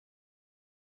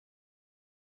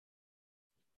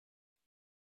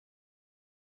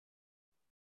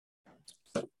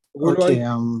Okay,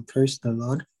 praise the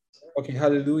Lord. Okay,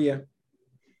 hallelujah.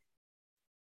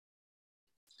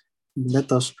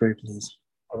 Let us pray, please.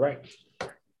 All right.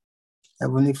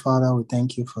 Heavenly Father, we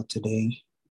thank you for today.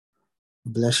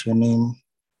 We bless your name.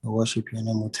 We worship your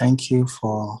name. We thank you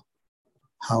for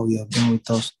how you have been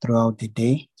with us throughout the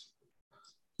day.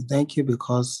 We thank you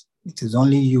because it is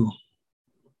only you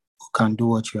who can do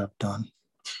what you have done.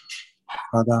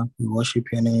 Father, we worship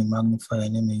your name, magnify your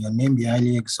name, and your name be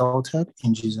highly exalted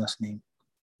in Jesus' name.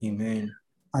 Amen.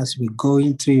 As we go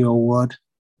into your word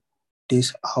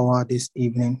this hour, this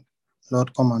evening,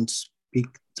 Lord, come and speak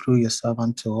through your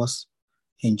servant to us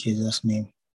in Jesus'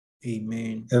 name.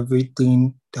 Amen.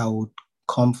 Everything that would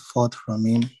come forth from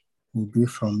him will be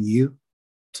from you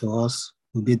to us,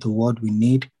 will be the word we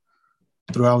need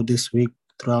throughout this week,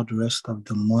 throughout the rest of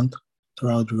the month,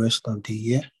 throughout the rest of the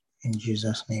year, in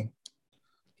Jesus' name.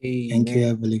 Amen. Thank you,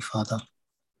 Heavenly Father.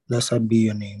 Blessed be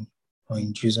your name. For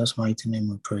in Jesus' mighty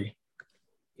name we pray.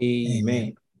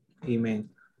 Amen. Amen.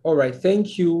 All right.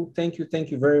 Thank you. Thank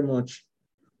you very much.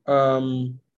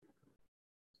 So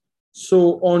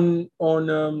on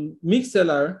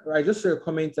Mixlr, I just saw a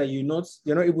comment that you're not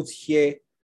able to hear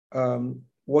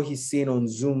what he's saying on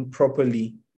Zoom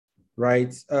properly,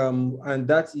 right? And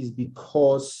that is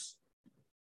because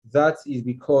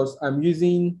I'm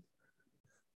using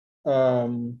a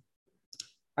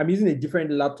different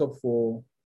laptop for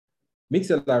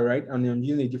Mixlr, right? And I'm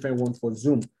using a different one for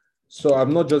Zoom. So I've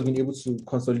not just been able to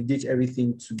consolidate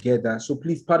everything together. So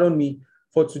please pardon me.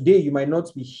 For today, you might not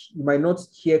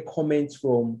hear comments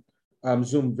from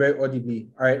Zoom very audibly.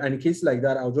 All right. And in case like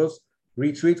that, I'll just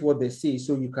reiterate what they say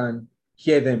so you can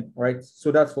hear them. All right.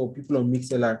 So that's for people on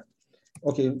Mixlr.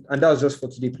 Okay. And that was just for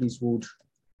today. Please, we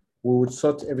would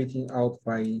sort everything out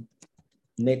by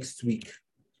next week.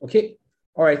 Okay.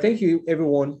 All right, thank you,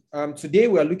 everyone. Today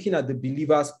we are looking at the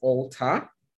believer's altar.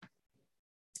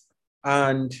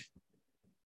 And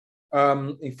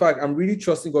in fact, I'm really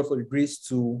trusting God for the grace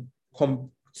to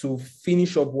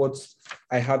finish up what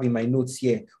I have in my notes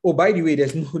here. Oh, by the way,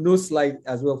 there's no slide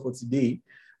as well for today.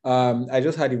 I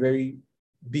just had a very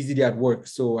busy day at work,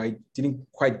 so I didn't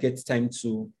quite get time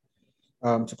to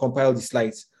compile the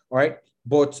slides. All right,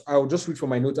 but I'll just read from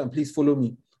my notes and please follow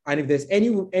me. And if there's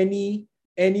any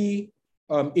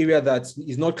area that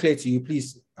is not clear to you,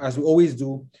 please, as we always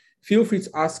do, feel free to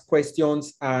ask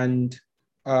questions, and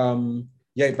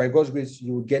by God's grace,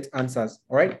 you will get answers.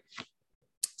 All right.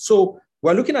 So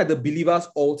we're looking at the believer's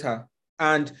altar,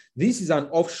 and this is an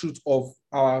offshoot of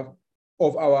our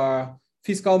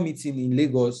fiscal meeting in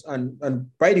Lagos. And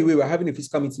by the way, we're having a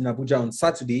fiscal meeting in Abuja on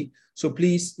Saturday. So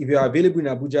please, if you're available in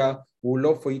Abuja, we would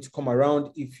love for you to come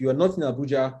around. If you're not in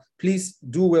Abuja, please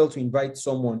do well to invite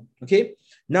someone. Okay.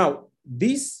 Now,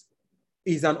 this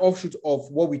is an offshoot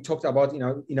of what we talked about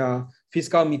in our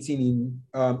fiscal meeting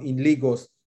in Lagos.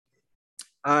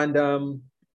 And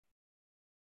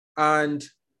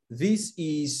this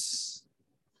is,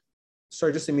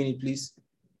 sorry, just a minute, please.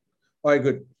 All right,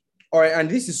 good. All right, and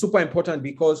this is super important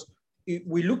because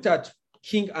we looked at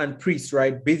king and priest,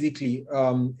 right, basically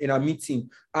in our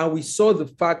meeting, and we saw the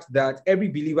fact that every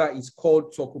believer is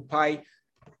called to occupy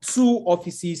two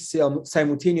offices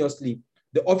simultaneously,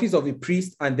 the office of a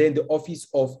priest and then the office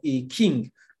of a king.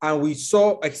 And we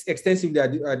saw extensively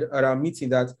at our meeting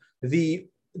that the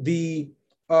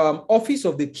office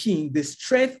of the king, the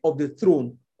strength of the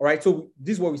throne. All right, so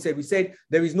this is what we said. We said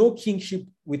there is no kingship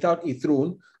without a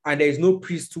throne, and there is no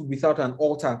priesthood without an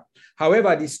altar.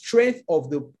 However, the strength of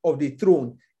the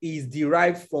throne is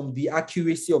derived from the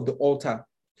accuracy of the altar,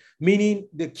 meaning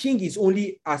the king is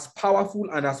only as powerful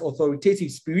and as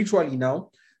authoritative spiritually now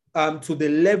to the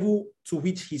level to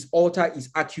which his altar is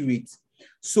accurate.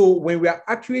 So when we are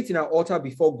accurate in our altar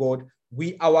before God,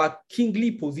 our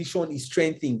kingly position is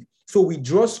strengthened. So we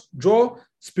draw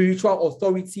spiritual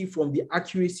authority from the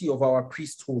accuracy of our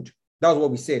priesthood. That's what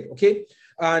we said, okay?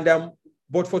 And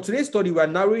but for today's study, we are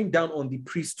narrowing down on the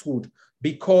priesthood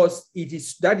because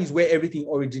that is where everything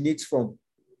originates from.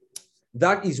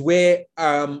 That is where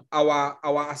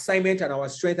our assignment and our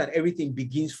strength and everything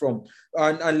begins from.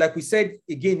 And like we said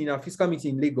again in our fiscal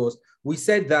meeting in Lagos, we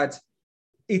said that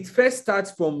it first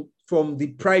starts from the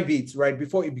private, right,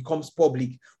 before it becomes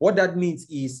public. What that means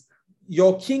is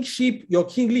your kingship, your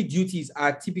kingly duties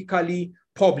are typically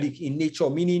public in nature,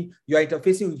 meaning you are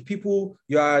interfacing with people,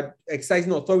 you are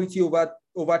exercising authority over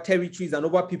territories and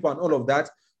over people and all of that.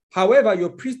 However, your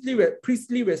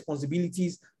priestly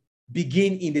responsibilities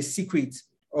begin in the secret,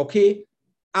 okay?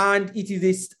 And it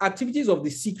is the activities of the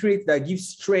secret that give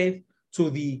strength to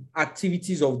the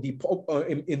activities of the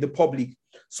in the public.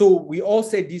 So we all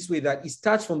said this way that it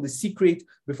starts from the secret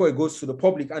before it goes to the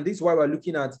public, and this is why we're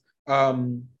looking at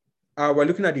the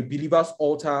believer's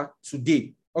altar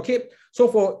today. Okay, so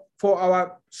for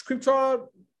our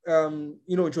scriptural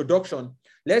introduction,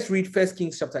 let's read 1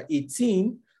 Kings chapter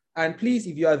 18. And please,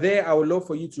 if you are there, I would love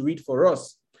for you to read for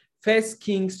us. 1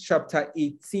 Kings chapter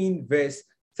 18, verse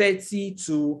 30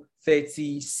 to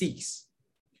 36.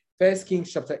 1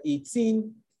 Kings chapter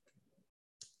 18,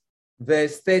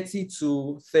 verse 30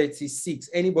 to 36.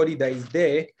 Anybody that is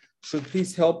there should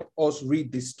please help us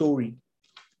read the story.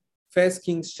 1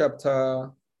 Kings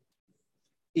chapter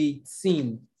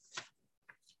 18.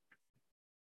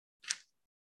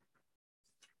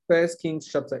 1 Kings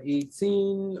chapter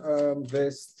 18,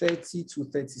 verse 30 to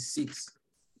 36.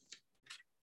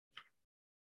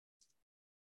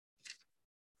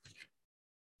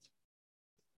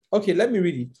 Okay, let me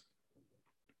read it.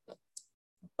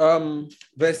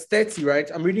 Verse 30,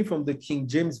 right? I'm reading from the King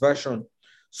James Version.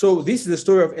 So this is the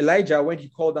story of Elijah when he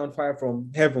called down fire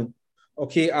from heaven.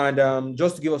 Okay, and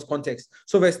just to give us context.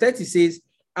 So verse 30 says,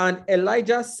 and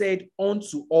Elijah said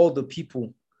unto all the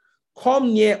people,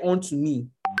 come near unto me.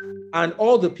 And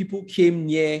all the people came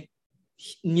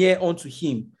near unto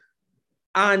him.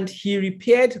 And he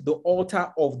repaired the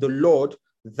altar of the Lord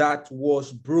that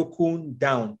was broken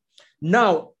down.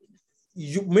 Now,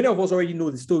 many of us already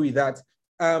know the story that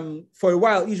for a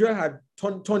while Israel had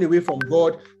turned away from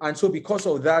God, and so because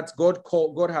of that,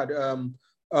 God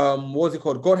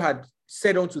had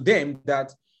said unto them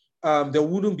that there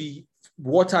wouldn't be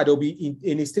water; they'll be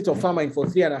in a state of famine for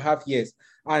 3.5 years.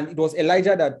 And it was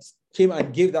Elijah that came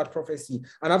and gave that prophecy.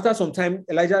 And after some time,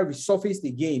 Elijah resurfaced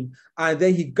again, and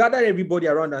then he gathered everybody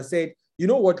around and said, you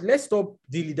know what, let's stop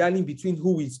dilly-dallying between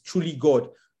who is truly God,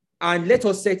 and let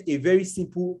us set a very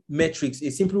simple metrics,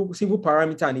 a simple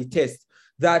parameter and a test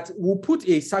that will put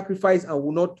a sacrifice and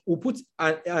will put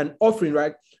an offering,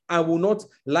 right, and will not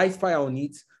light fire on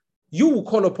it. You will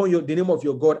call upon the name of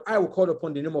your God. I will call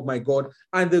upon the name of my God,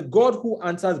 and the God who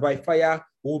answers by fire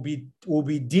will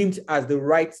be deemed as the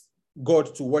right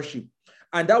God to worship.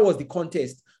 And that was the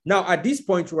contest. Now, at this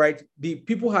point, right, the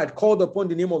people had called upon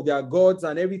the name of their gods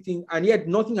and everything, and yet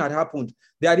nothing had happened.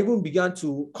 They had even begun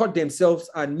to cut themselves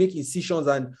and make incisions,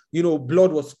 and,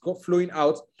 blood was flowing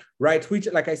out, right? Which,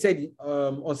 like I said,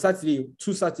 on Saturday,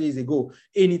 2 Saturdays ago,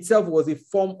 in itself was a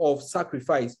form of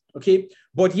sacrifice, okay?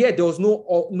 But yet there was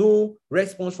no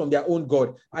response from their own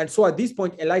God. And so at this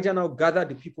point, Elijah now gathered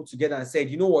the people together and said,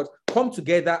 you know what, come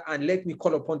together and let me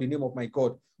call upon the name of my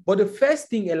God. But the first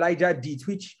thing Elijah did,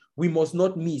 which we must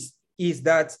not miss, is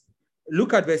that,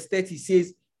 look at verse 30,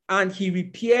 says, and he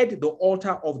repaired the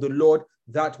altar of the Lord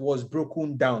that was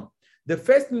broken down. The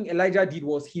first thing Elijah did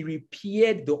was he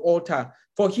repaired the altar.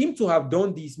 For him to have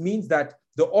done this means that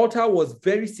the altar was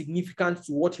very significant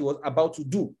to what he was about to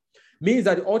do. Means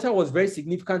that the altar was very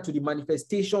significant to the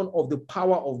manifestation of the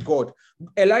power of God.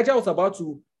 Elijah was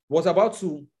about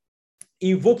to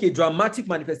invoke a dramatic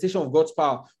manifestation of God's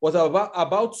power, was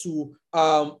about to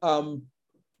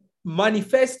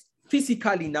manifest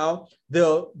physically now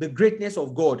the greatness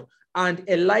of God. And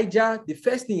Elijah, the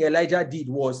first thing Elijah did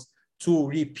was to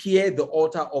repair the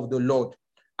altar of the Lord.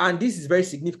 And this is very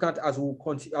significant as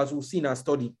we'll see in our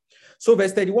study. So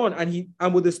verse 31,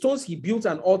 and with the stones he built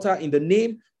an altar in the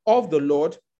name of the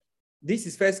Lord. This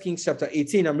is 1 Kings chapter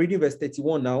 18. I'm reading verse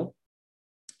 31 now.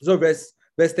 So verse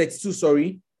 32,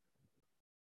 sorry.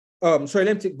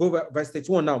 Let me go verse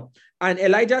 31 now. And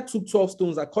Elijah took 12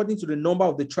 stones according to the number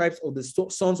of the tribes of the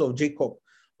sons of Jacob,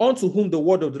 unto whom the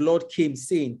word of the Lord came,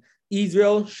 saying,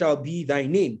 Israel shall be thy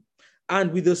name.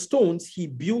 And with the stones he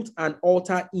built an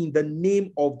altar in the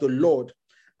name of the Lord.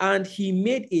 And he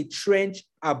made a trench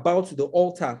about the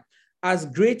altar, as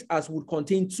great as would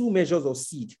contain 2 measures of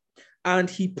seed. And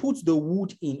he put the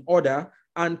wood in order,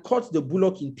 and cut the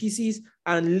bullock in pieces,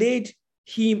 and laid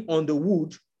him on the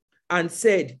wood, and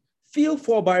said, fill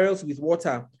 4 barrels with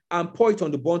water, and pour it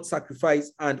on the burnt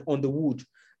sacrifice and on the wood.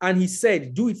 And he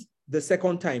said, do it the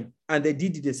second time. And they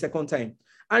did it the second time.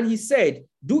 And he said,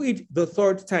 do it the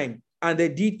third time. And they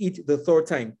did it the third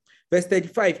time. Verse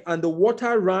 35, and the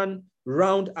water ran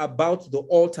round about the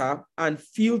altar and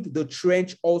filled the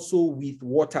trench also with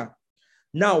water.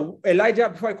 Now, Elijah,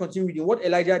 before I continue reading, what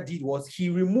Elijah did was he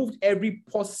removed every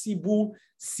possible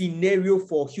scenario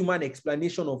for human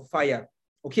explanation of fire.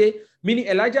 Okay, meaning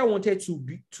Elijah wanted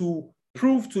to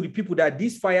prove to the people that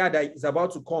this fire that is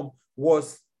about to come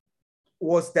was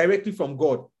directly from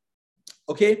God.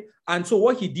 Okay, and so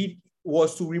what he did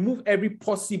was to remove every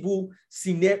possible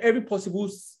scenario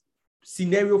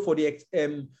for the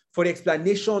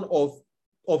explanation of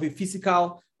a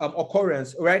physical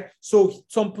occurrence, right? So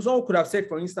someone could have said,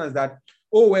 for instance, that,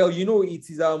 oh, well, it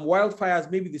is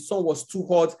wildfires. Maybe the sun was too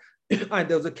hot and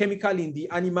there was a chemical in the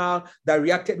animal that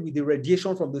reacted with the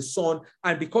radiation from the sun.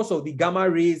 And because of the gamma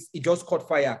rays, it just caught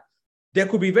fire. There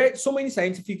could be so many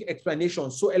scientific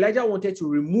explanations. So Elijah wanted to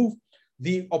remove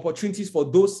the opportunities for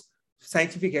those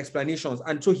scientific explanations.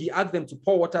 And so he asked them to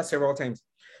pour water several times.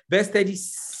 Verse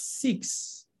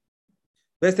 36.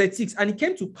 And it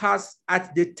came to pass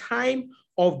at the time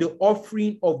of the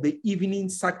offering of the evening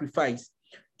sacrifice.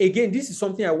 Again, this is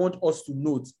something I want us to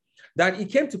note, that it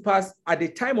came to pass at the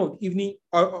time of evening,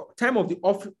 time of the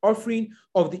offering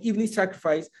of the evening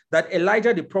sacrifice, that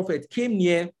Elijah the prophet came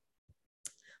near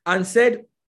and said,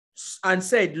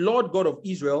 Lord God of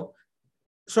Israel,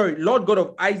 Lord God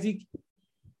of Isaac,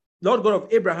 Lord God of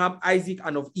Abraham, Isaac,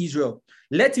 and of Israel,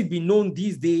 let it be known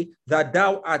this day that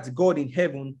thou art God in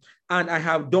heaven, and I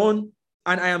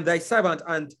am thy servant,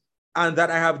 and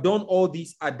that I have done all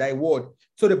this at thy word.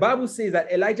 So the Bible says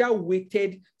that Elijah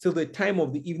waited till the time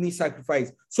of the evening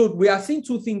sacrifice. So we are seeing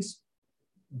two things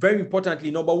very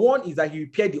importantly. Number one is that he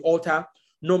repaired the altar.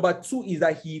 Number two is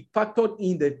that he factored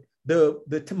in the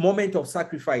moment of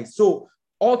sacrifice. So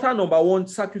altar number one,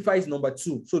 sacrifice number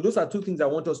two. So those are two things I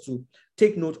want us to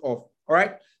take note of. All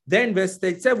right. Then verse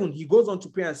 37, he goes on to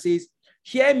pray and says,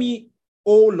 hear me,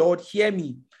 O Lord, hear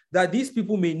me, that these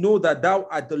people may know that thou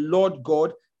art the Lord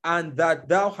God, and that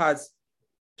thou hast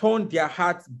turned their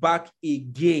hearts back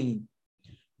again.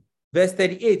 Verse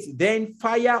 38, then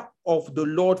fire of the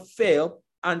Lord fell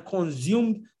and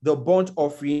consumed the burnt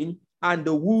offering and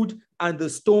the wood and the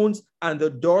stones and the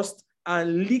dust,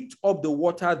 and licked up the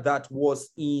water that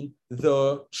was in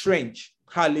the trench.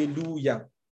 Hallelujah.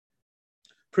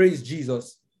 Praise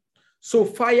Jesus. So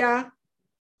fire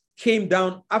came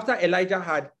down after Elijah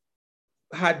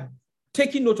had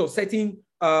taken note of certain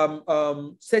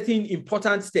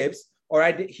important steps. All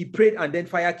right, he prayed and then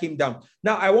fire came down.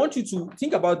 Now I want you to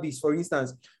think about this. For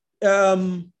instance,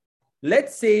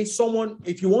 let's say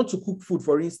if you want to cook food,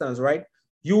 for instance, right,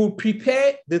 you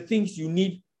prepare the things you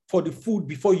need for the food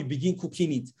before you begin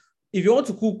cooking it. If you want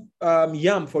to cook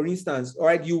yam, for instance, all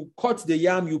right, you cut the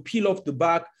yam, you peel off the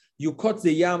back, you cut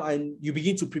the yam, and you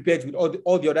begin to prepare it with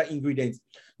all the other ingredients.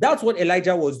 That's what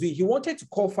Elijah was doing. He wanted to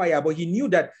call fire, but he knew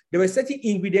that there were certain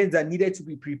ingredients that needed to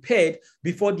be prepared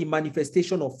before the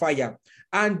manifestation of fire.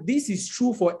 And this is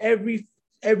true for every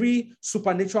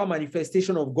supernatural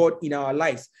manifestation of God in our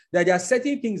lives, that there are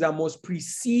certain things that must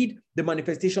precede the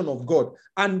manifestation of God.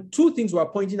 And two things we're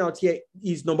pointing out here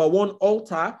is, number one,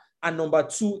 altar, and number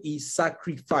two is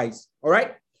sacrifice. All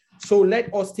right. So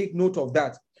let us take note of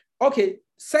that. Okay.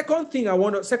 Second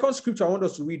scripture I want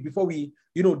us to read before we,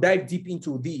 dive deep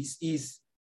into this is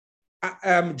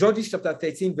Judges chapter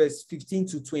 13, verse 15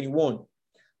 to 21.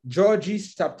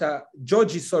 Judges chapter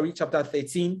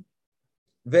 13,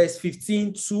 verse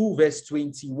 15 to verse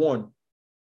 21.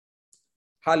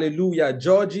 Hallelujah.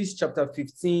 Judges chapter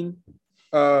 13,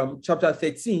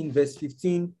 verse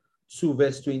 15 to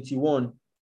verse 21.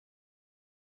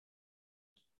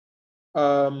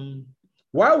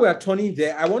 While we are turning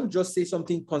there, I want to just say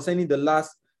something concerning the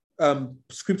last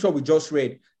scripture we just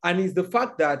read, and is the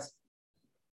fact that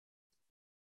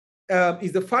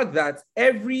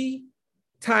every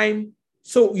time.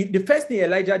 So the first thing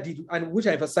Elijah did, and which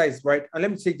I emphasized, right? And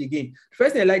let me say it again. The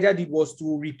first thing Elijah did was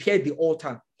to repair the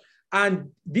altar.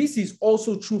 And this is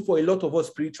also true for a lot of us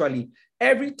spiritually.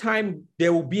 Every time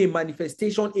there will be a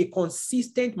manifestation, a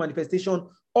consistent manifestation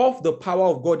of the power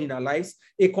of God in our lives,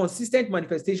 a consistent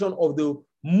manifestation of the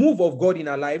move of God in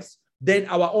our lives, then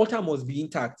our altar must be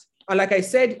intact. And like I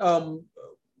said,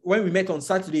 when we met on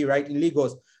Saturday, right, in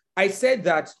Lagos, I said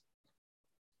that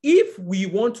if we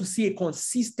want to see a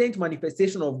consistent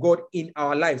manifestation of God in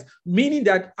our lives, meaning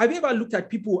that, have you ever looked at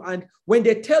people and when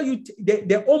they tell you,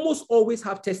 they almost always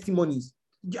have testimonies?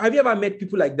 Have you ever met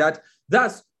people like that?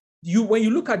 That's you. When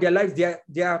you look at their lives,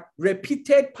 they are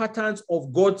repeated patterns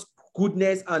of God's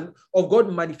goodness and of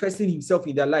God manifesting himself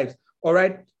in their lives. All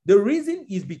right. The reason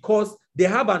is because they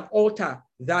have an altar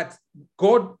that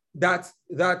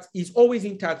is always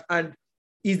intact and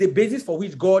is the basis for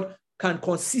which God can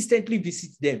consistently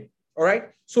visit them. All right.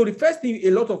 So the first thing a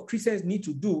lot of Christians need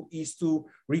to do is to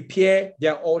repair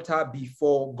their altar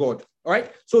before God. All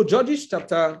right. So Judges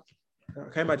chapter, I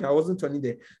can't imagine, I wasn't turning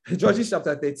there. Judges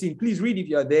chapter 13. Please read if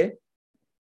you are there.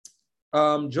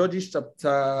 Judges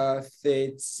chapter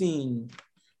 13,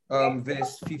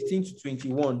 verse 15 to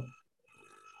 21.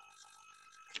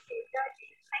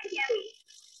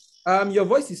 Your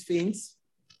voice is faint.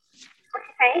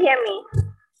 Can you hear me?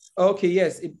 Okay,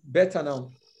 yes, better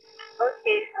now.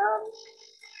 Okay,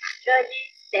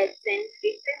 Judges 13,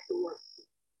 15 to 1.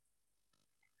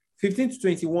 15 to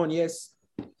 21, yes.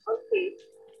 Okay.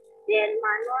 Then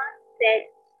Manoah said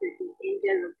to the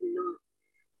angel of the Lord,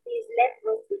 please let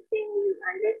us detain you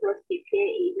and let us prepare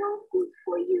a young goat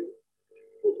for you.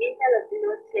 The angel of the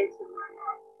Lord said to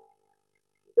Manoah,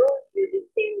 though you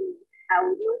detain me, I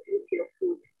will not eat your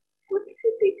food. But if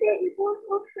you prepare a burnt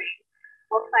offering,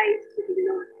 offer it to the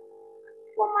Lord.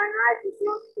 For Manoah did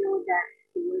not know that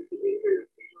he was the angel of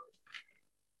the Lord.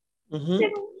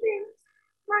 17.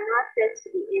 Manoah said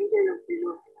to the angel of the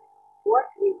Lord, what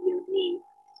is your name,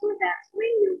 so that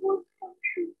when your words come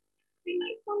true, we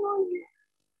may honor you?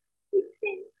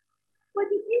 15. But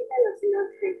the angel of the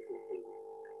Lord said to him,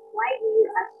 why do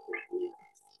you ask my name?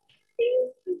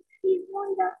 Saying it is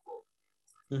wonderful.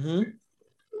 19.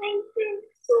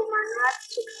 So Manoah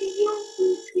took the young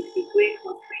goat with the grain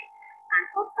offering and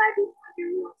offered it on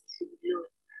the rock to the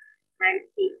Lord. And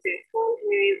he performed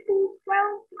miracles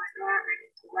while Manoah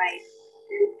and his wife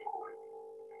looked on.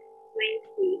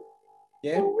 20.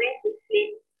 Yeah. For when the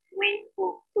flame went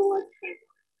up towards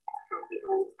heaven from the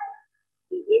altar,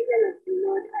 the angel of the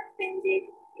Lord ascended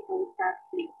the altar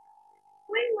flame.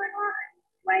 When Manoah and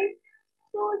his wife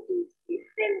saw this, they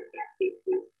fell on their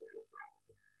faces to the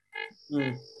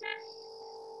ground.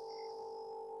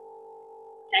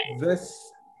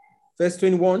 Verse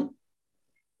 21.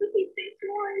 Okay,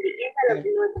 21. The angel of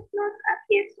the Lord did not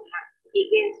appear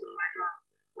again to Manoah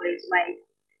or his wife.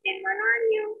 And Manoah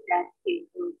knew that it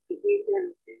was the angel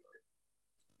of the Lord.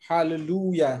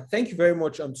 Hallelujah. Thank you very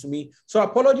much, to me. So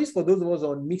apologies for those of us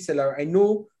on Mixlr. I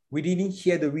know we didn't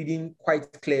hear the reading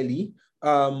quite clearly.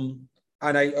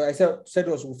 And I said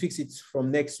us we'll fix it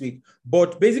from next week.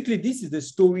 But basically, this is the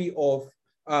story of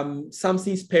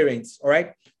Samson's parents, all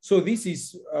right? So this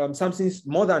is Samson's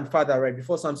mother and father, right,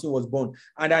 before Samson was born.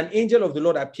 And an angel of the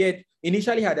Lord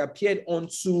initially had appeared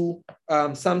onto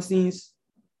Samson's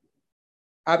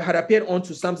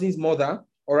mother,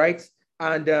 all right?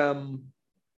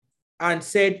 And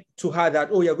said to her that,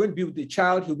 oh, you're going to be with the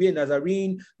child. He'll be a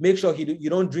Nazarene. Make sure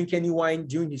you don't drink any wine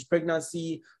during his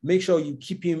pregnancy. Make sure you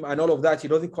keep him and all of that. He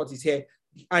doesn't cut his hair.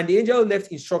 And the angel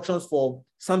left instructions for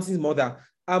Samson's mother.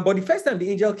 But the first time the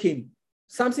angel came,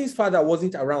 Samson's father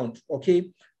wasn't around,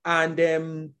 okay?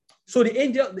 And so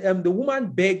the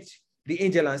woman begged the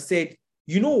angel and said,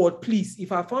 you know what, please,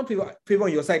 if I found favor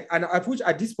on your side, and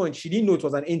at this point, she didn't know it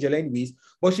was an angel anyways,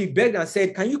 but she begged and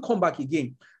said, can you come back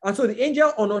again? And so the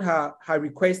angel honored her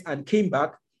request and came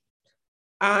back.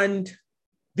 And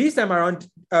this time around,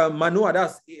 Manoah,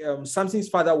 that's Samson's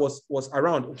father, was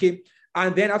around, okay?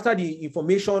 And then after the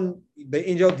information the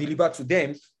angel delivered to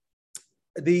them,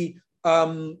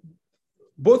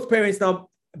 both parents now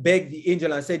begged the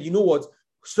angel and said, you know what,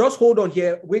 just hold on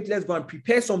here, wait, let's go and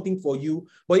prepare something for you.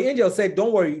 But the angel said,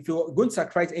 don't worry, if you're going to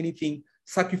sacrifice anything,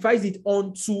 sacrifice it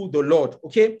unto the Lord,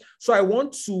 okay? So I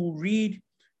want to read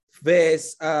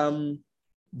verse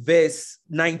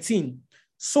 19.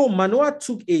 So Manoah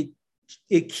took a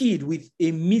kid with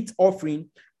a meat offering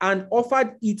and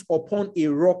offered it upon a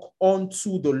rock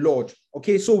unto the Lord.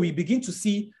 Okay, so we begin to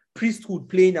see priesthood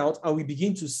playing out, and we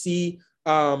begin to see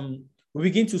the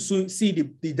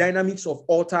dynamics of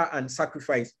altar and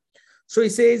sacrifice. So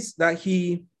it says that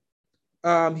he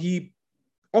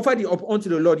offered it up unto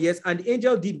the Lord, yes, and the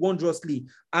angel did wondrously,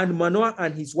 and Manoah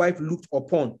and his wife looked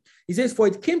upon. He says, for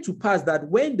it came to pass that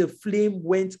when the flame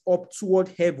went up toward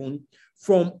heaven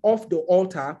from off the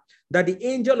altar, that the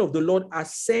angel of the Lord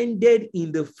ascended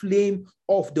in the flame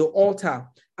of the altar,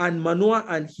 and Manoah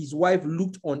and his wife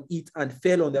looked on it and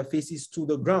fell on their faces to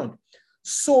the ground.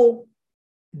 So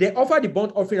they offered the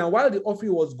burnt offering, and while the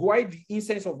offering was going, the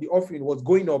incense of the offering was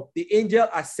going up, the angel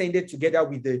ascended together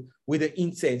with the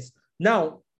incense.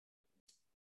 Now,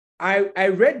 I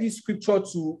read this scripture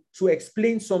to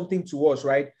explain something to us,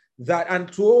 right? That,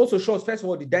 and to also show us, first of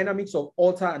all, the dynamics of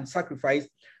altar and sacrifice,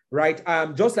 right?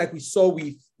 Just like we saw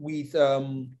with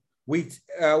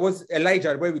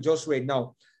Elijah, where we just read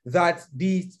now, that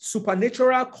the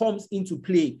supernatural comes into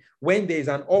play when there's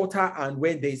an altar and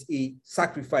when there's a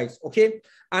sacrifice, okay?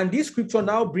 And this scripture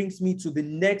now brings me to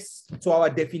our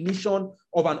definition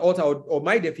of an altar, or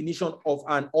my definition of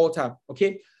an altar,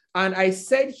 okay? And I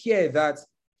said here that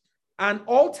an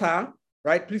altar,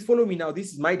 right? Please follow me now.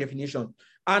 This is my definition.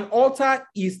 An altar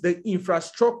is the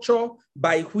infrastructure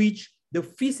by which the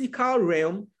physical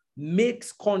realm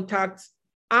makes contact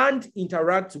and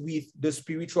interacts with the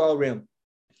spiritual realm.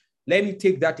 Let me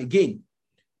take that again.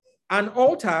 An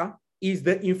altar is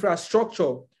the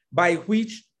infrastructure by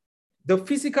which the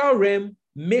physical realm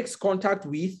makes contact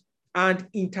with and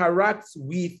interacts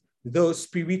with the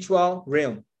spiritual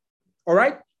realm. All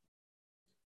right?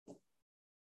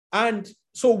 And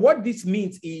so what this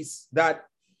means is that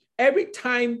every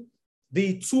time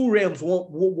the two realms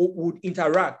would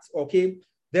interact, okay,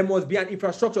 there must be an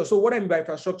infrastructure. So what I mean by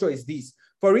infrastructure is this.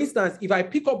 For instance, if I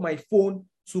pick up my phone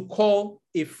to call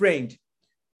a friend,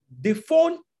 the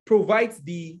phone provides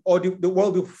the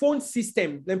phone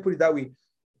system, let me put it that way.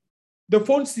 The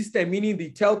phone system, meaning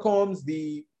the telecoms,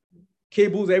 the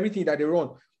cables, everything that they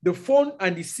run. The phone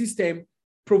and the system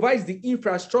provides the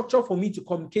infrastructure for me to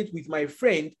communicate with my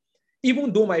friend,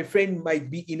 even though my friend might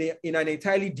be in an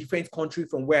entirely different country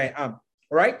from where I am,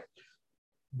 all right?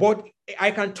 But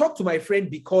I can talk to my friend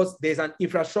because there's an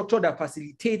infrastructure that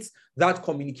facilitates that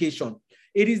communication.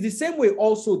 It is the same way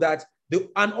also that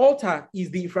an altar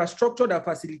is the infrastructure that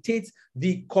facilitates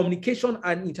the communication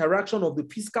and interaction of the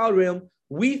physical realm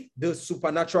with the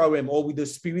supernatural realm or with the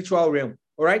spiritual realm,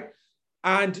 all right?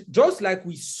 And just like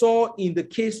we saw in the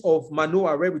case of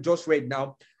Manoah, where we just read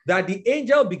now, that the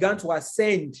angel began to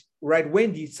ascend, right,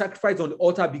 when the sacrifice on the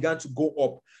altar began to go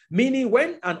up. Meaning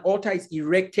when an altar is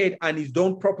erected and is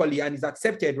done properly and is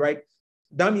accepted, right,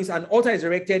 that means an altar is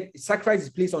erected, sacrifice is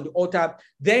placed on the altar,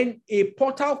 then a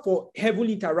portal for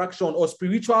heavenly interaction or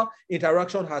spiritual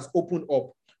interaction has opened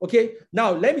up. Okay,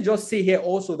 now let me just say here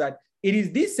also that it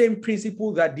is this same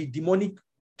principle that the demonic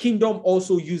kingdom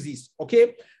also uses,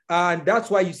 okay? And that's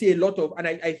why you see a lot of, and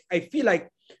I feel like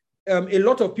a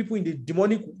lot of people in the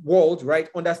demonic world, right,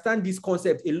 understand this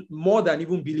concept more than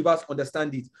even believers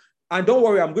understand it. And don't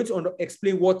worry, I'm going to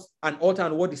explain what an altar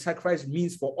and what the sacrifice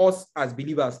means for us as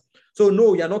believers. So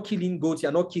no, you're not killing goats,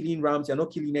 you're not killing rams, you're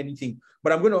not killing anything.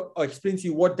 But I'm going to explain to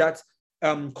you what that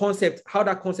concept, how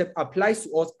that concept applies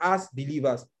to us as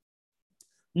believers.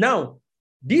 Now,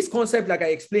 this concept, like I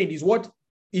explained, is what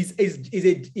is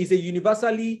a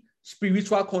universally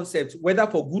spiritual concept, whether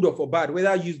for good or for bad,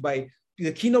 whether used by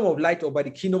the kingdom of light or by the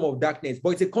kingdom of darkness.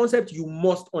 But it's a concept you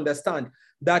must understand,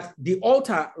 that the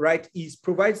altar, right,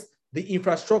 provides the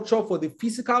infrastructure for the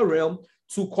physical realm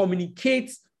to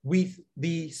communicate with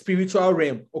the spiritual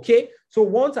realm, okay? So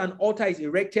once an altar is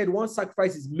erected, once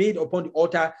sacrifice is made upon the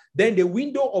altar, then the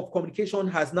window of communication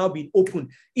has now been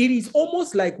opened. It is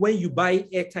almost like when you buy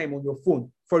airtime on your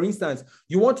phone. For instance,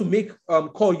 you want to make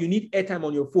call, you need airtime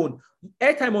on your phone.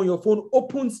 Airtime on your phone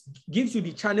gives you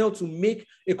the channel to make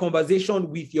a conversation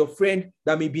with your friend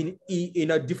that may be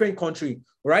in a different country,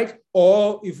 right?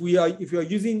 Or if you're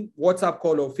using WhatsApp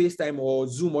call or FaceTime or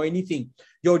Zoom or anything,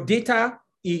 your data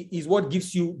is what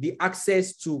gives you the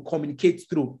access to communicate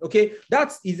through, okay?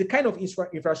 That is the kind of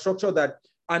infrastructure that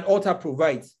an altar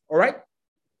provides, all right?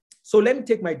 So let me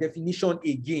take my definition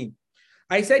again.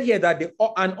 I said here that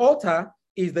an altar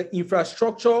is the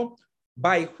infrastructure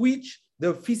by which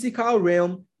the physical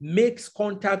realm makes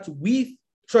contact with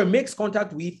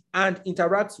and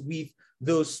interacts with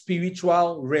the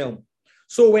spiritual realm.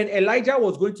 So when Elijah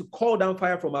was going to call down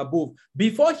fire from above,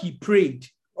 before he prayed,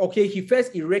 okay, he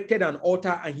first erected an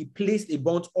altar and he placed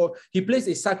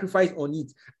a sacrifice on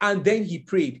it, and then he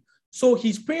prayed. So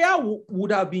his prayer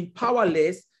would have been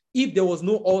powerless if there was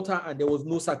no altar and there was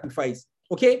no sacrifice.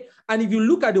 Okay, and if you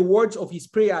look at the words of his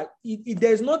prayer,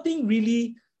 there's nothing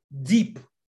really deep.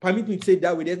 Permit me to say it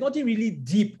that way. There's nothing really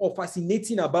deep or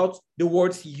fascinating about the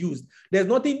words he used. There's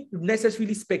nothing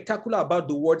necessarily spectacular about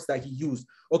the words that he used.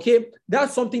 Okay,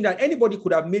 that's something that anybody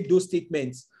could have made those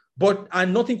statements,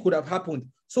 and nothing could have happened.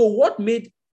 So what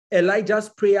made Elijah's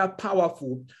prayer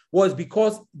powerful was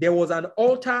because there was an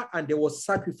altar and there was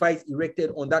sacrifice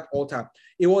erected on that altar.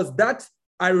 It was that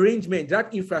arrangement,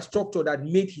 that infrastructure that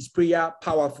made his prayer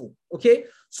powerful, okay?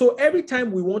 So every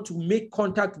time we want to make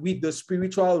contact with the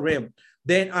spiritual realm,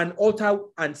 then an altar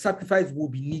and sacrifice will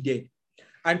be needed.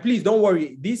 And please don't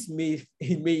worry, this may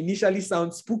initially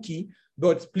sound spooky,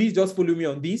 but please just follow me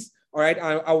on this, all right?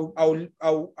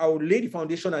 I'll lay the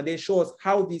foundation and then show us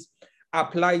how this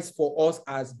applies for us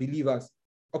as believers,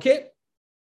 okay?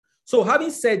 So having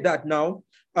said that now,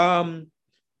 the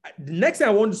next thing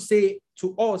I want to say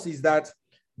to us is that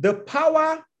the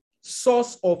power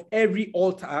source of every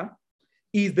altar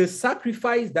is the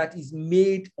sacrifice that is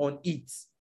made on it.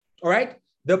 All right?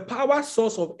 The power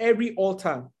source of every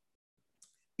altar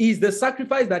is the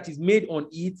sacrifice that is made on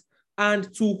it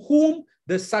and to whom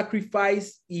the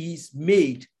sacrifice is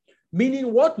made.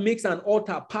 Meaning what makes an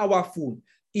altar powerful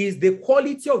is the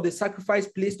quality of the sacrifice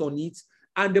placed on it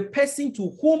and the person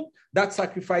to whom that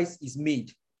sacrifice is made.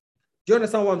 Do you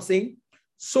understand what I'm saying?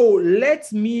 So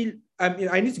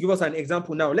I need to give us an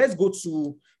example now. Let's go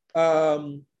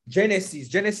to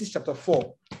Genesis chapter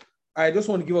 4. I just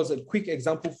want to give us a quick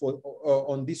example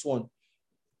on this one.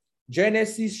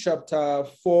 Genesis chapter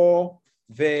 4,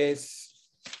 verse.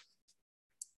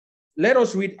 Let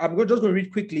us read. I'm just going to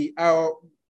read quickly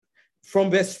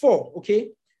from verse 4, okay?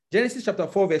 Genesis chapter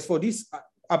 4, verse 4. This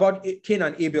about Cain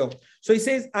and Abel. So he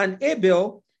says, and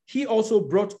Abel, he also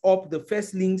brought up the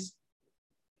firstlings.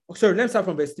 Sorry, let's start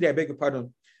from verse 3. I beg your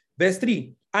pardon. Verse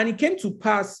 3. And it came to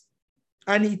pass,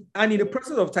 and in the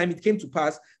process of time, it came to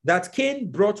pass that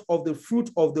Cain brought of the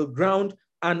fruit of the ground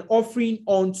an offering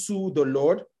unto the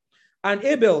Lord. And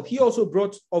Abel, he also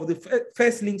brought of the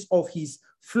firstlings of his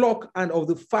flock and of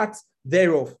the fat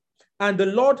thereof. And the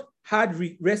Lord had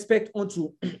respect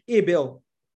unto Abel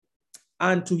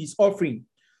and to his offering.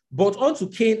 But unto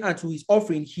Cain and to his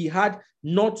offering, he had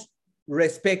not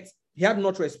respect.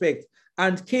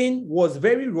 And Cain was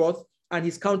very wroth, and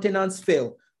his countenance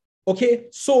fell. Okay,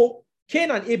 so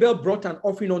Cain and Abel brought an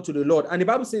offering unto the Lord. And the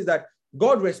Bible says that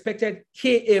God respected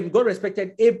Abel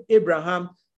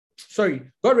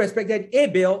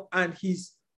and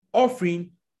his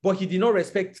offering, but he did not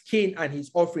respect Cain and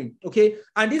his offering. Okay,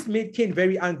 and this made Cain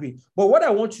very angry. But what I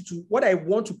want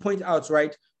to point out,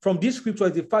 right, from this scripture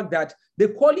is the fact that the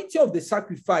quality of the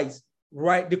sacrifice,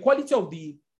 right, the quality of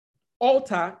the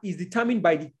altar is determined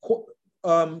by the quality.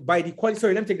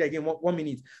 Sorry, let me take that again. 1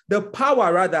 minute. The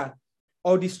power, rather,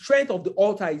 or the strength of the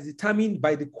altar is determined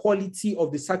by the quality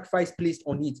of the sacrifice placed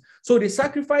on it. So the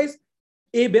sacrifice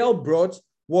Abel brought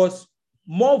was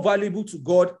more valuable to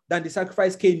God than the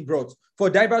sacrifice Cain brought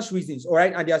for diverse reasons. All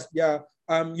right, and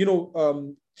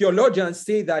theologians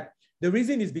say that the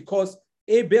reason is because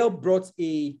Abel brought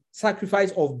a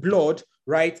sacrifice of blood,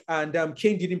 right? And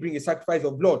Cain didn't bring a sacrifice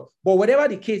of blood. But whatever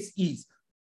the case is,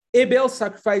 Abel's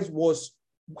sacrifice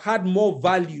had more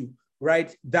value,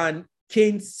 right, than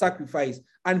Cain's sacrifice.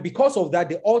 And because of that,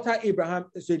 the altar Abel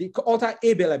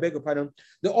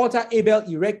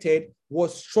erected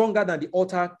was stronger than the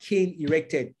altar Cain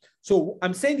erected. So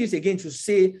I'm saying this again to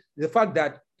say the fact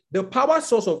that the power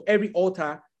source of every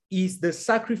altar is the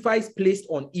sacrifice placed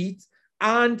on it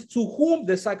and to whom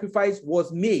the sacrifice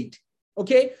was made.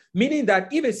 Okay, meaning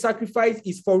that if a sacrifice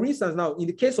is, for instance, now in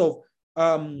the case of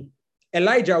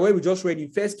Elijah, where we just read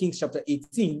in 1 Kings chapter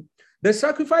 18, the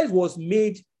sacrifice was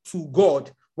made to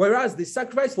God, whereas the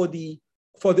sacrifice for the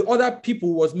other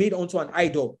people was made unto an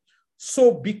idol.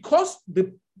 So because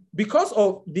the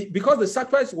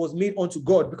sacrifice was made unto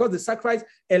God, because the sacrifice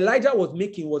Elijah was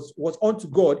making was unto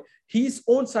God, his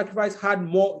own sacrifice had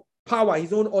more power,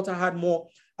 his own altar had more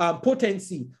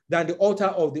potency than the altar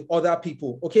of the other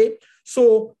people. Okay,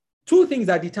 so two things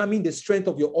that determine the strength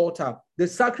of your altar: the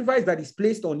sacrifice that is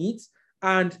placed on it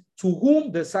and to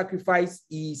whom the sacrifice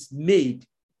is made.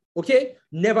 Okay,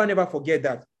 never forget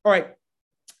that. All right,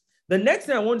 the next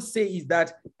thing I want to say is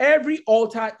that every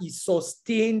altar is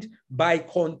sustained by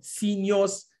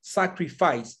continuous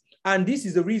sacrifice. And this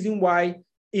is the reason why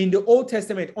in the Old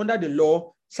Testament, under the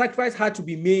law, sacrifice had to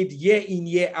be made year in,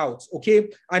 year out. Okay,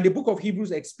 and the book of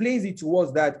Hebrews explains it to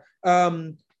us that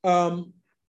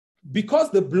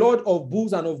because the blood of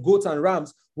bulls and of goats and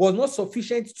rams was not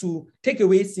sufficient to take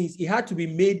away sins, it had to be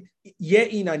made year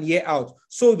in and year out.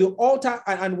 So the altar,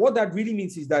 and what that really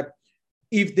means is that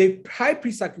if the high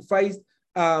priest sacrificed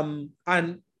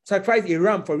a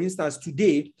ram, for instance,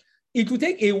 today, it will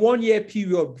take a 1 year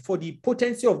period for the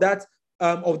potency of that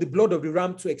of the blood of the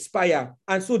ram to expire.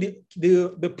 And so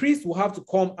the priest will have to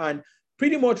come and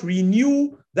pretty much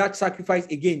renew that sacrifice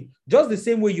again. Just the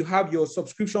same way you have your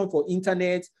subscription for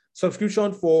internet,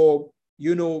 subscription for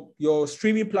your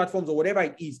streaming platforms or whatever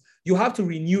it is, you have to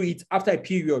renew it after a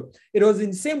period. It was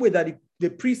in the same way that the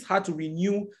priest had to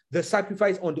renew the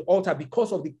sacrifice on the altar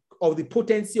because of the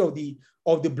potency of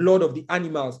the blood of the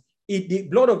animals. The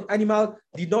blood of the animal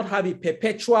did not have a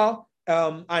perpetual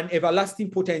and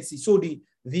everlasting potency. So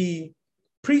the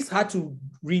priest had to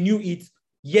renew it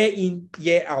year in,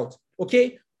 year out.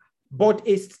 Okay, but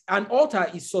an altar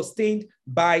is sustained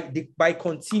by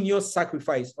continuous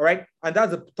sacrifice. All right, and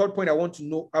that's the third point I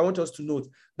want us to note,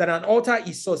 that an altar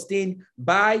is sustained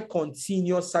by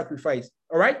continuous sacrifice.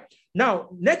 All right. Now,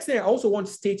 next thing I also want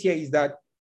to state here is that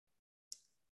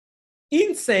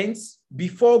incense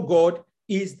before God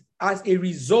is as a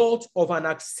result of an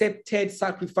accepted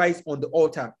sacrifice on the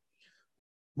altar.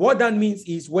 What that means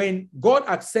is when God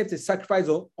accepts a sacrifice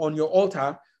on your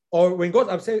altar, or when God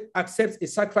accepts a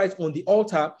sacrifice on the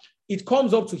altar, it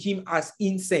comes up to him as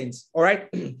incense. All right.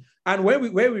 And when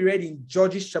we read in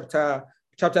Judges chapter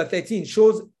 13,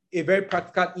 shows a very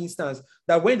practical instance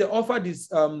that when they offered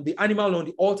the animal on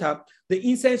the altar, the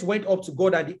incense went up to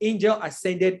God and the angel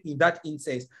ascended in that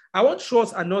incense. I want to show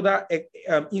us another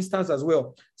instance as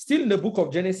well. Still in the book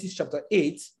of Genesis chapter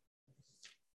 8,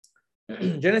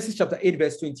 Genesis chapter 8,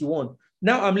 verse 21.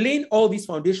 Now I'm laying all this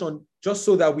foundation just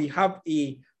so that we have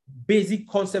a basic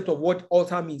concept of what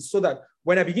altar means, so that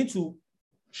when I begin to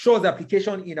show the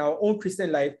application in our own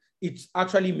Christian life, it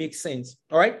actually makes sense.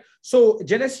 All right. So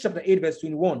Genesis chapter 8, verse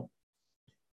 21.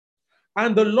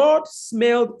 And the Lord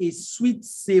smelled a sweet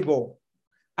savor.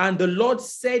 And the Lord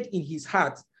said in his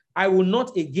heart, I will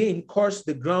not again curse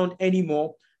the ground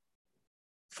anymore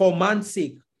for man's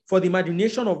sake. For the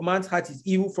imagination of man's heart is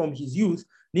evil from his youth.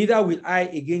 Neither will I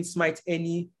again smite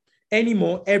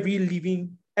anymore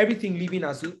everything living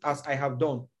as I have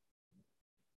done.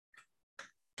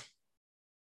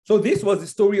 So this was the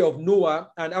story of Noah,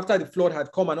 and after the flood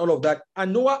had come and all of that,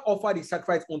 and Noah offered a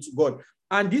sacrifice unto God.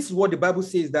 And this is what the Bible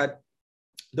says, that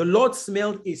the Lord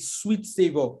smelled a sweet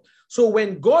savor. So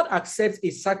when God accepts a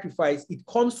sacrifice, it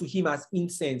comes to him as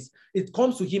incense. It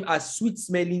comes to him as sweet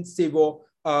smelling savor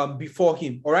before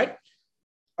him. All right.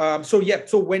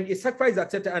 So when a sacrifice is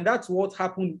accepted, and that's what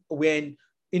happened when,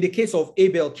 in the case of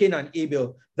Cain and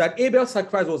Abel, that Abel's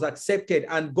sacrifice was accepted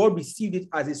and God received it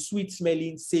as a sweet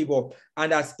smelling savor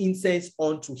and as incense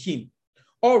unto him.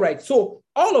 All right. So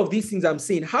all of these things I'm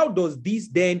saying, how does this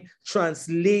then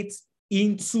translate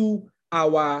into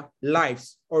our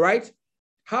lives? All right.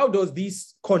 How does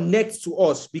this connect to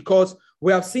us? Because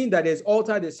we have seen that there's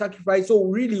altar, there's sacrifice. So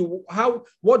really,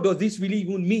 what does this really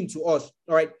even mean to us?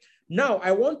 All right. Now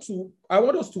I want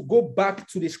us to go back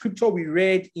to the scripture we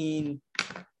read in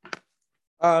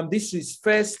this is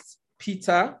First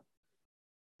Peter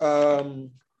chapter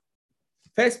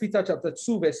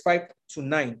 2, verse 5 to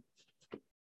 9.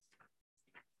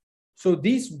 So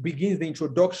this begins the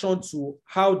introduction to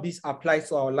how this applies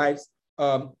to our lives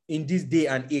in this day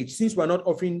and age. Since we're not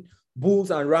offering bulls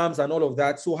and rams and all of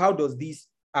that, so how does this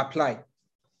apply?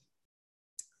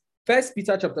 First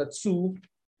Peter chapter 2,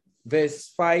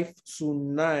 verse 5 to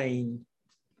 9.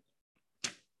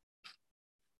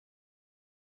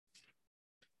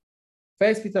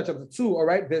 First Peter chapter 2, all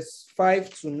right, verse 5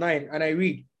 to 9. And I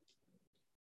read.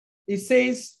 It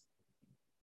says,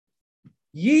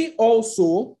 ye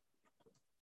also,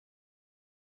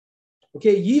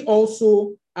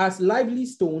 as lively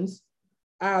stones,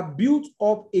 are built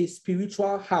up a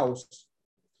spiritual house.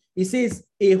 It says,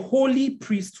 a holy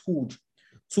priesthood,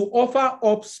 to offer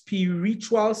up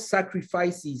spiritual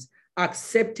sacrifices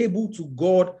acceptable to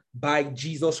God by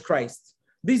Jesus Christ.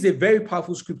 This is a very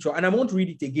powerful scripture, and I want to read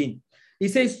it again. It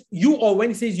says, you all,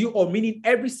 when it says you all, meaning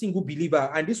every single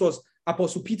believer, and this was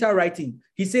Apostle Peter writing,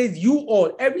 he says, you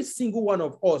all, every single one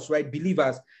of us, right,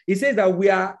 believers, he says that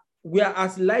we are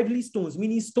as lively stones,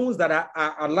 meaning stones that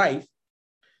are alive,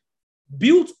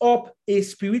 built up a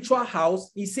spiritual house.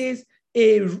 He says,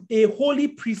 a holy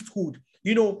priesthood.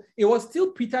 You know, it was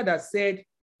still Peter that said,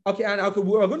 we're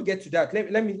going to get to that.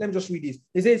 Let me just read this.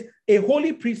 It says, a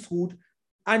holy priesthood.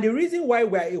 And the reason why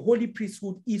we're a holy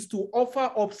priesthood is to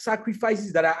offer up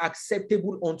sacrifices that are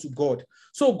acceptable unto God.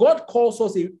 So God calls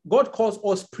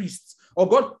us priests, or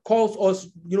God calls us,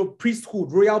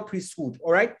 priesthood, royal priesthood.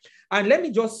 All right. And let me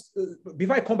just,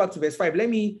 before I come back to verse 5, let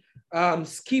me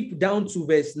skip down to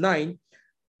verse 9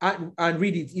 and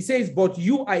read it. It says, but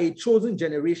you are a chosen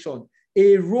generation,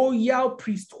 a royal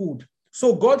priesthood.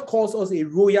 So God calls us a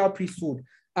royal priesthood,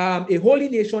 a holy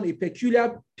nation, a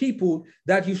peculiar people,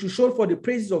 that you should show for the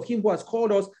praises of him who has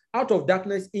called us out of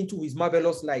darkness into his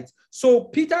marvelous light. So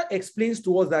Peter explains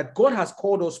to us that God has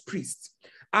called us priests.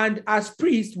 And as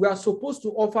priests, we are supposed to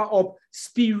offer up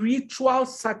spiritual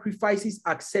sacrifices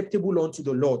acceptable unto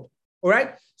the Lord. All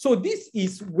right. So this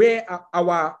is where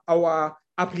our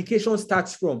application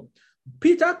starts from.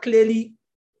 Peter clearly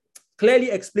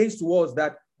explains to us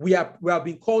that we have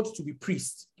been called to be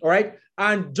priests. All right.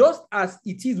 And just as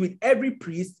it is with every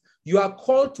priest, you are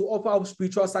called to offer up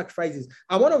spiritual sacrifices.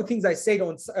 And one of the things I said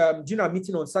during our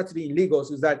meeting on Saturday in Lagos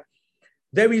is that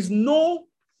there is no,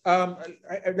 I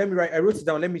wrote it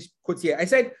down. Let me quote here. I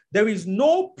said, there is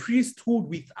no priesthood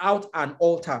without an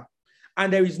altar,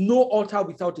 and there is no altar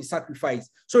without a sacrifice.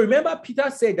 So remember, Peter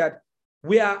said that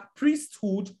we are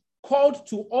priesthood called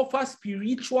to offer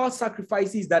spiritual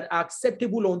sacrifices that are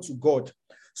acceptable unto God.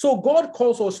 So God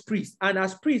calls us priests, and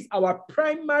as priests, our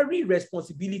primary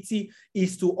responsibility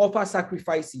is to offer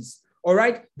sacrifices. All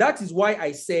right. That is why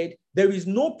I said there is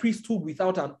no priesthood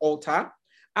without an altar,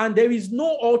 and there is no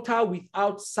altar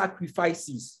without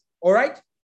sacrifices. All right.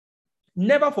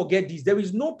 Never forget this. There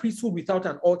is no priesthood without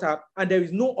an altar, and there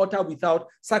is no altar without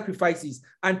sacrifices.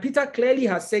 And Peter clearly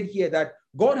has said here that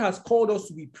God has called us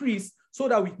to be priests so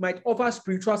that we might offer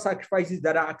spiritual sacrifices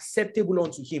that are acceptable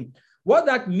unto him. What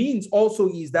that means also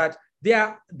is that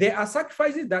there are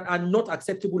sacrifices that are not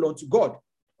acceptable unto God.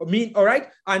 All right.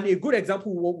 And a good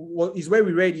example is where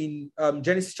we read in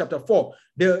Genesis chapter 4,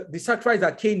 the sacrifice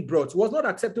that Cain brought was not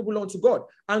acceptable unto God.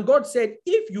 And God said,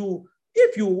 if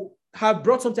you have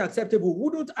brought something acceptable,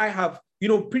 wouldn't I have,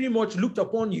 pretty much looked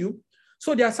upon you?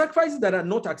 So there are sacrifices that are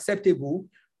not acceptable,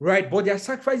 right? But there are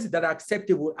sacrifices that are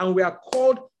acceptable, and we are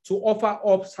called to offer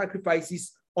up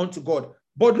sacrifices unto God.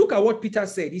 But look at what Peter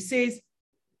said. He says,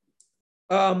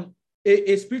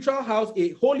 a spiritual house,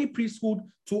 a holy priesthood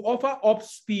to offer up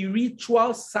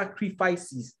spiritual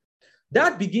sacrifices.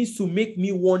 That begins to make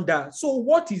me wonder, so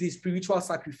what is a spiritual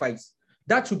sacrifice?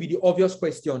 That should be the obvious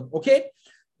question, okay?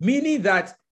 Meaning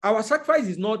that our sacrifice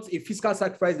is not a physical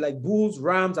sacrifice like bulls,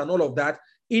 rams, and all of that.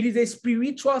 It is a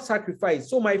spiritual sacrifice.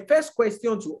 So my first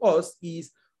question to us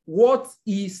is, what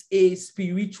is a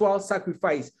spiritual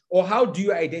sacrifice? Or how do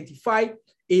you identify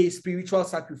a spiritual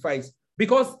sacrifice?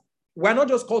 Because we're not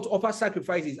just called to offer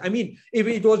sacrifices. I mean, if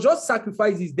it was just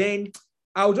sacrifices, then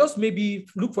I'll just maybe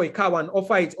look for a cow and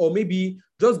offer it, or maybe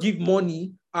just give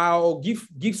money or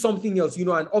give something else, and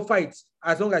offer it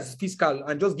as long as it's physical,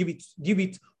 and just give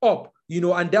it up,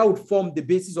 and that would form the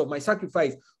basis of my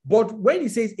sacrifice. But when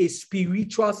it says a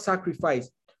spiritual sacrifice,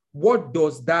 what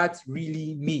does that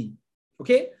really mean?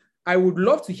 Okay, I would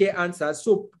love to hear answers.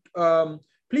 So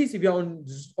please, if you're on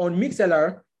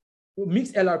MixLR,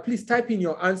 please type in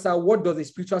your answer. What does a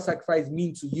spiritual sacrifice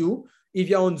mean to you? If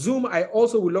you're on Zoom, I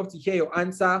also would love to hear your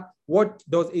answer. What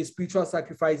does a spiritual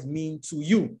sacrifice mean to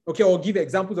you? Okay, I'll give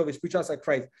examples of a spiritual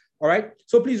sacrifice. All right.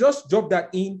 So please just drop that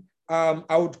in.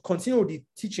 I would continue with the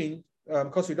teaching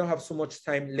because we don't have so much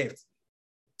time left.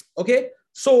 Okay.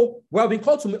 So we have been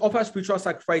called to offer spiritual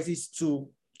sacrifices to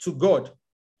God.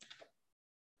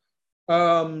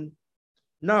 Now,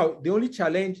 the only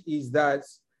challenge is that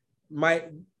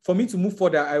for me to move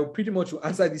further, I will pretty much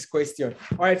answer this question.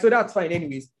 All right, so that's fine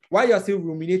anyways. While you're still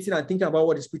ruminating and thinking about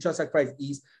what the spiritual sacrifice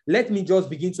is, let me just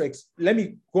begin to, let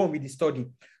me go on with the study.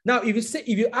 Now, if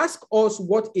you ask us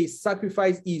what a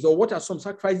sacrifice is, or what are some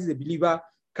sacrifices a believer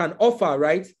can offer,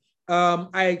 right?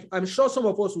 I'm sure some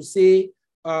of us will say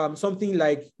something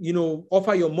like,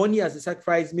 offer your money as a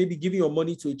sacrifice, maybe giving your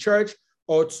money to a church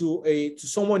or to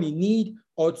someone in need,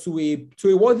 or to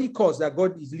a worthy cause that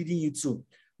God is leading you to.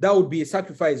 That would be a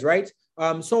sacrifice, right?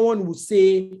 Someone would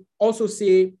also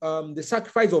say the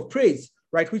sacrifice of praise,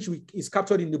 right, which is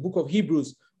captured in the book of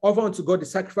Hebrews. Offer unto God the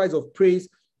sacrifice of praise,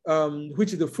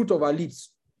 which is the fruit of our lips.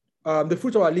 The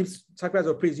fruit of our lips, sacrifice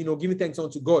of praise, giving thanks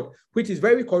unto God, which is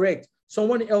very correct.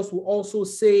 Someone else will also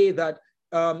say that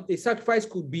a sacrifice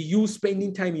could be you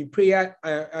spending time in prayer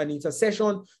and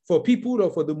intercession for people or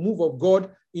for the move of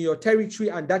God in your territory,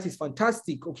 and that is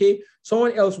fantastic, okay?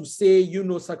 Someone else will say,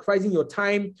 sacrificing your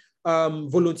time,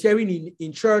 volunteering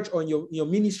in church or in your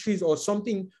ministries or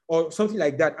something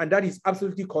like that, and that is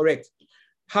absolutely correct.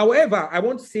 However, I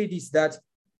want to say this, that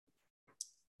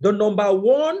the number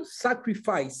one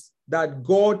sacrifice that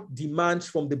God demands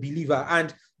from the believer,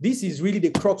 and this is really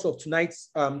the crux of tonight's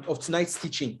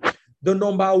teaching, the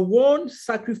number one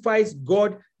sacrifice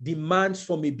God demands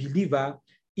from a believer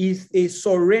is a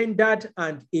surrendered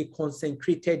and a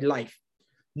consecrated life.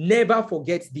 Never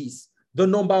forget this. The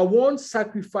number one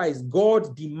sacrifice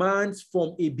God demands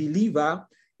from a believer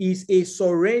is a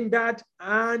surrendered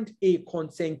and a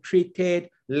consecrated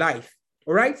life.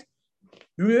 All right?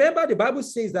 Remember, the Bible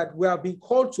says that we have been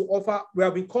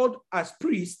called as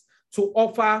priests to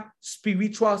offer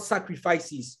spiritual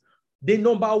sacrifices. The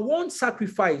number one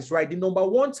sacrifice, right? The number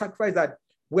one sacrifice that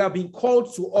we have been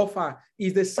called to offer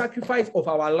is the sacrifice of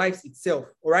our lives itself,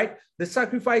 all right? The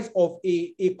sacrifice of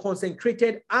a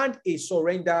consecrated and a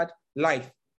surrendered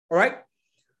life, all right?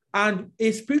 And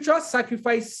a spiritual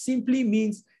sacrifice simply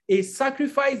means a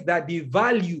sacrifice that the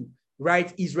value,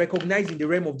 right, is recognized in the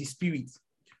realm of the spirit.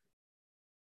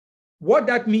 What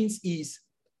that means is,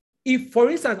 if, for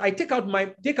instance,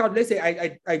 let's say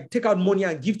I take out money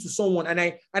and give to someone, and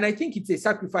I think it's a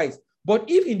sacrifice, but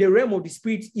if in the realm of the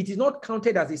spirit it is not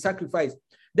counted as a sacrifice,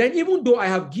 then even though I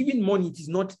have given money, it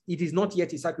is not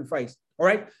yet a sacrifice. All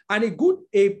right. And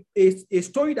a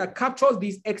story that captures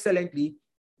this excellently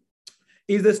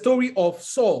is the story of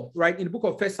Saul, right? In the book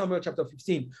of 1 Samuel chapter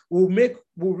 15. We'll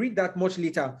read that much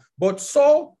later. But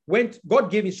Saul God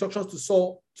gave instructions to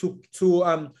Saul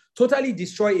to totally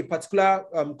destroy a particular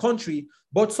country.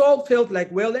 But Saul felt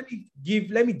like, well, let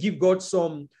me give God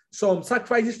some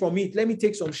sacrifices from it. Let me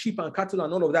take some sheep and cattle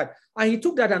and all of that. And he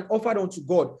took that and offered unto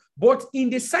God. But in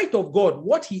the sight of God,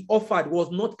 what he offered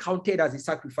was not counted as a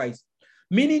sacrifice.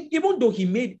 Meaning, even though he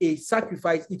made a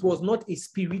sacrifice, it was not a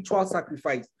spiritual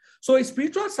sacrifice. So a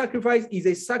spiritual sacrifice is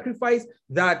a sacrifice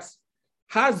that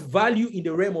has value in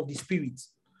the realm of the spirit.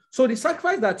 So the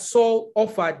sacrifice that Saul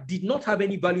offered did not have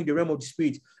any value in the realm of the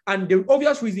spirit. And the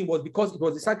obvious reason was because it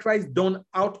was a sacrifice done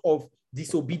out of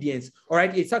disobedience. All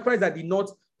right, a sacrifice that did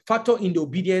not factor in the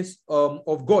obedience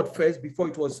of God first before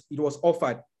it was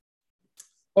offered.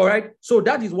 All right. So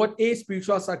that is what a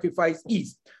spiritual sacrifice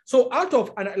is. So out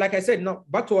of, and like I said, now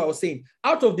back to what I was saying,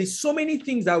 out of the so many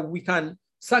things that we can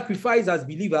sacrifice as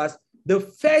believers, the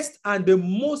first and the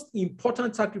most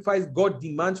important sacrifice God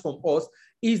demands from us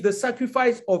is the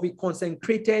sacrifice of a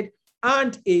consecrated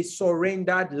and a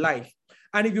surrendered life.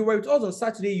 And if you were with us on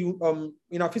Saturday, you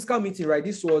in our physical meeting, right?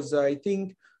 This was I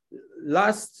think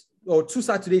last or 2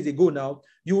 Saturdays ago now,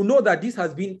 you will know that this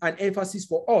has been an emphasis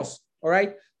for us, all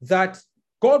right? That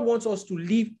God wants us to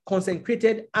live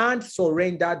consecrated and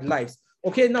surrendered lives.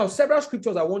 Okay, now several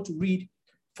scriptures I want to read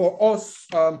for us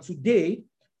today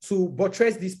to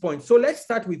buttress this point. So let's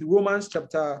start with Romans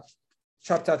chapter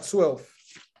 12.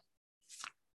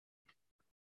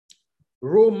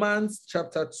 Romans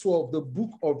chapter 12, the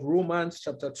book of Romans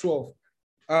chapter 12.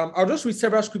 I'll just read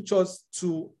several scriptures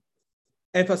to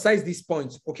emphasize this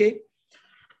point, okay?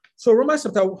 So Romans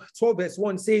chapter 12 verse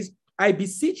 1 says, I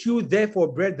beseech you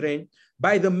therefore, brethren,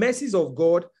 by the mercies of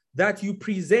God, that you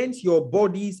present your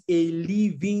bodies a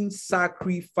living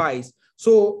sacrifice.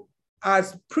 So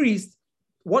as priests,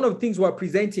 one of the things we're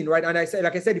presenting, right? And I said,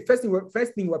 like I said, the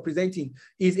first thing we're presenting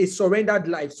is a surrendered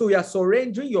life. So you are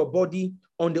surrendering your body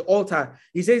on the altar.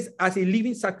 It says as a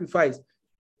living sacrifice.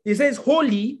 It says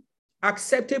holy,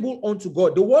 acceptable unto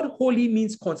God. The word holy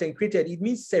means consecrated. It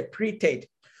means separated.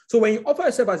 So when you offer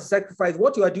yourself as a sacrifice,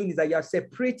 what you are doing is that you are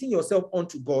separating yourself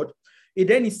unto God. And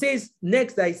then it says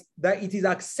next that it is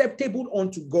acceptable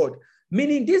unto God,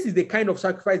 meaning this is the kind of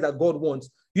sacrifice that God wants.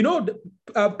 You know,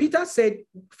 Peter said,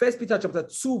 1 Peter chapter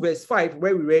 2, verse 5,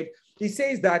 where we read, he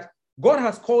says that God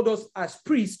has called us as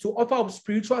priests to offer up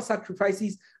spiritual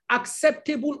sacrifices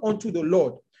acceptable unto the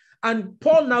Lord. And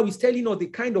Paul now is telling us the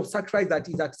kind of sacrifice that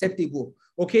is acceptable.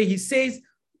 Okay, he says,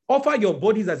 offer your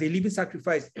bodies as a living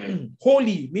sacrifice,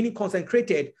 holy, meaning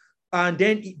consecrated, and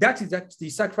then that is the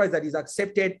sacrifice that is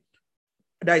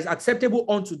acceptable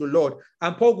unto the Lord.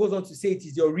 And Paul goes on to say it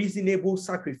is your reasonable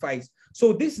sacrifice.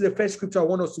 So this is the first scripture I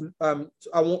want us to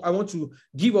I want to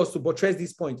give us to buttress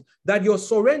this point, that your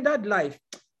surrendered life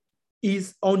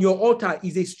is on your altar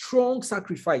is a strong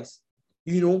sacrifice.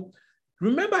 You know,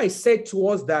 remember I said to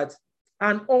us that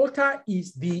an altar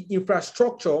is the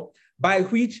infrastructure by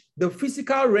which the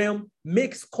physical realm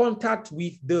makes contact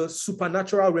with the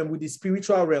supernatural realm, with the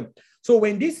spiritual realm. So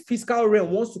when this physical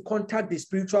realm wants to contact the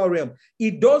spiritual realm,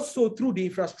 it does so through the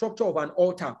infrastructure of an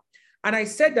altar. And I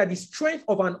said that the strength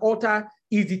of an altar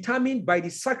is determined by the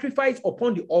sacrifice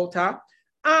upon the altar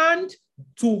and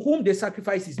to whom the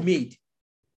sacrifice is made.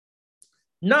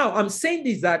 Now, I'm saying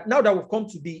this that now that we've come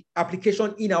to the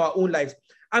application in our own lives,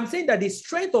 I'm saying that the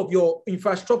strength of your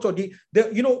infrastructure,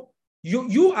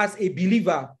 you as a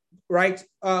believer, right,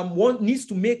 one needs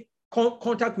to make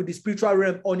contact with the spiritual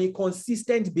realm on a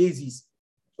consistent basis.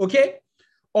 Okay?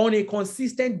 On a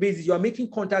consistent basis, you are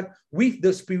making contact with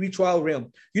the spiritual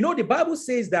realm. You know, the Bible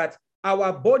says that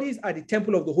our bodies are the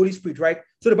temple of the Holy Spirit, right?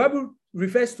 So the Bible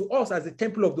refers to us as the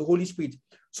temple of the Holy Spirit.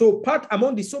 So part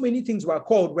among the so many things we're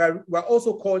called, we're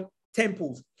also called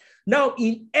temples. Now,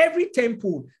 in every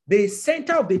temple, the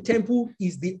center of the temple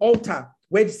is the altar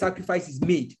where the sacrifice is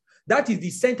made. That is the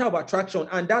center of attraction.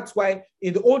 And that's why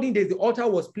in the olden days, the altar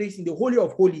was placed in the Holy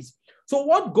of Holies. So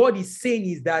what God is saying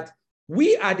is that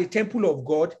we are the temple of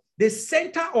God, the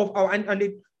center of our,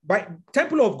 by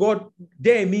temple of God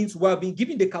there means we have been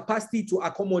given the capacity to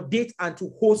accommodate and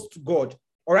to host God.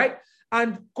 All right.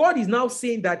 And God is now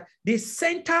saying that the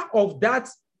center of that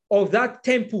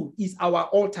temple is our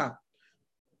altar,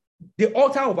 the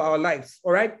altar of our lives.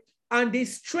 All right. And the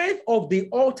strength of the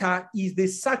altar is the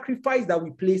sacrifice that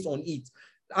we place on it.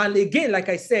 And again, like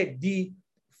I said, the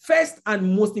first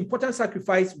and most important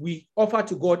sacrifice we offer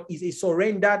to God is a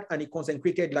surrendered and a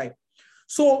consecrated life.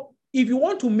 So if you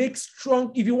want to make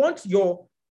strong, if you want your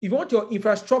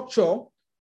infrastructure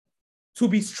to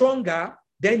be stronger,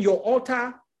 then your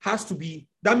altar has to be,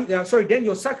 then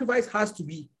your sacrifice has to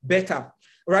be better.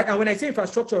 Right? And when I say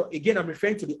infrastructure, again, I'm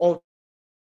referring to the altar.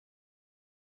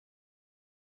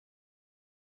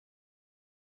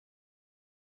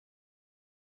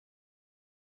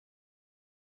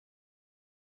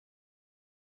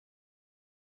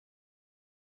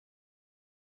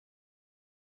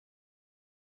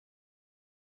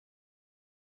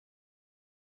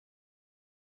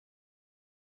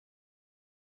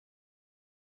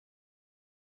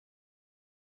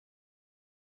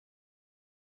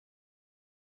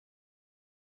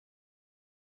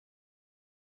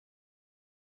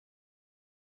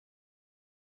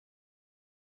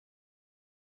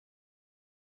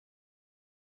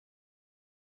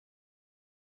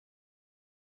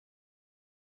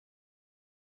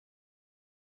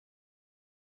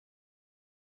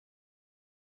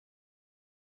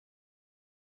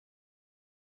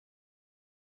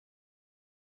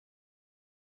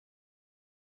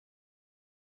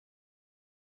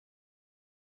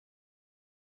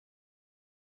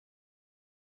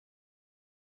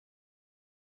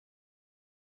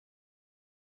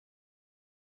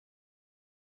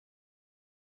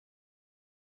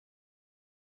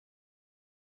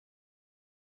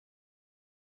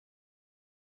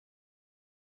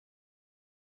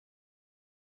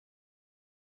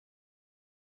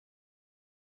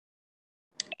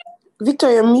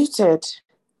 Victor, you're muted.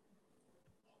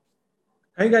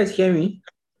 Can you guys hear me?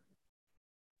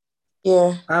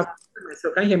 Yeah.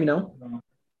 So can you hear me now?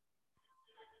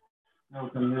 No,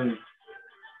 can you hear me?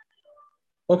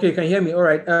 Okay, can you hear me? All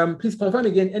right. Please confirm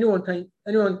again. Anyone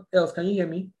else? Can you hear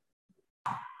me?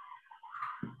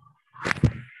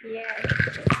 Yes.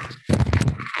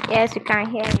 Yes, we can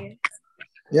hear you.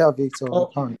 Yeah, Victor.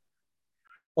 Okay.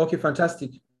 Okay,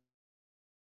 fantastic.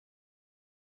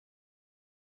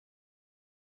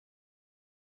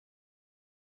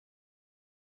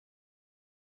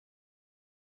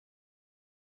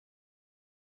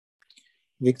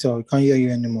 Victor, we can't hear you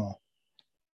anymore.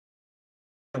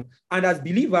 And as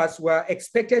believers, we're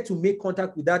expected to make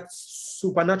contact with that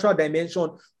supernatural dimension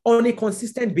on a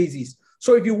consistent basis.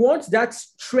 So if you want that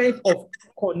strength of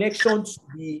connection to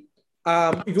be,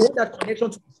 if you want that connection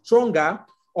to be stronger,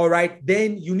 all right,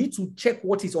 then you need to check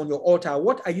what is on your altar.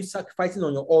 What are you sacrificing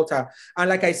on your altar? And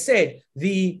like I said,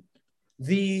 I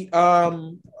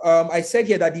said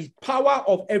here that the power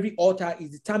of every altar is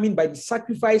determined by the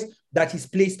sacrifice that is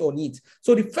placed on it.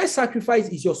 So the first sacrifice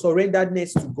is your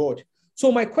surrenderedness to God.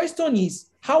 So my question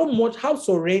is, how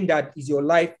surrendered is your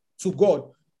life to God,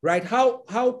 right?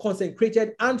 How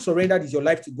consecrated and surrendered is your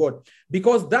life to God?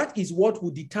 Because that is what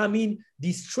will determine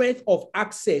the strength of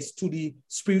access to the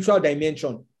spiritual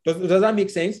dimension. Does that make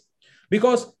sense?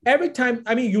 Because every time,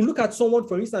 you look at someone,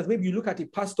 for instance, maybe you look at a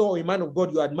pastor or a man of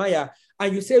God you admire,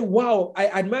 and you say, wow, I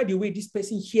admire the way this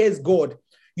person hears God.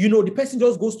 The person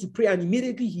just goes to pray and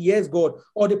immediately he hears God.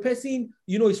 Or the person,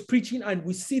 is preaching and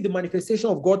we see the manifestation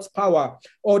of God's power.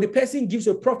 Or the person gives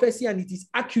a prophecy and it is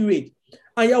accurate.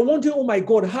 And you're wondering, oh my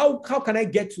God, how can I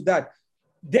get to that?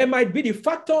 There might be the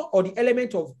factor or the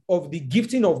element of the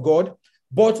gifting of God,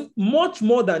 but much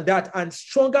more than that and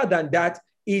stronger than that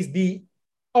is the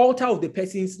altar of the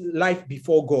person's life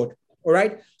before God. All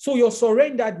right. So your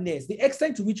surrenderedness, the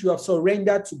extent to which you have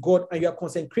surrendered to God and you are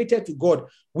consecrated to God,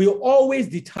 will always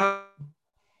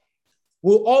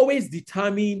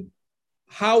determine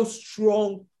how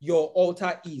strong your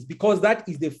altar is, because that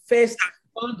is the first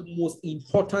and most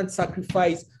important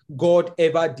sacrifice God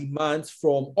ever demands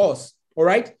from us. All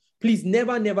right. Please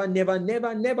never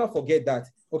forget that.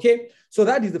 Okay. So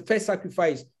that is the first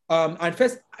sacrifice. And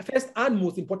first and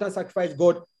most important sacrifice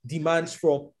God demands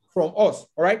from us.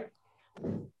 All right.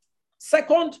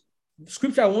 Second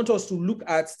scripture I want us to look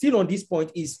at, still on this point,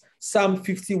 is Psalm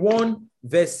 51,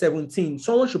 verse 17.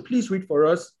 Someone should please read for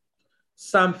us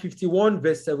Psalm 51,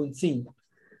 verse 17.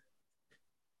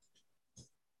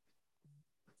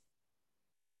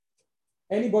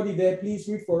 Anybody there, please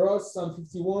read for us Psalm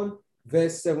 51,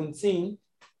 verse 17.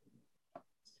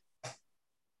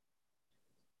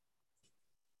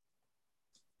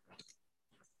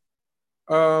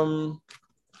 All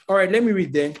right, let me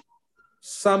read there.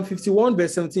 Psalm 51,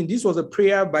 verse 17. This was a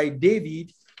prayer by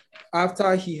David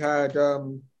after he had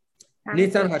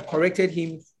Nathan had corrected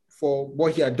him for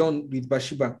what he had done with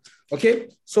Bathsheba. Okay,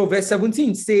 so verse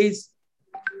 17 says,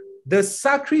 the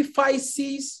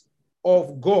sacrifices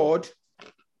of God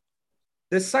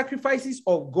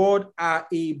are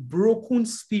a broken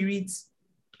spirit,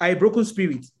 a broken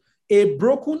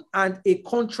and a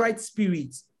contrite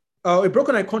spirit, a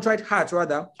broken and contrite heart,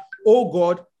 rather, O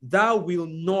God, thou will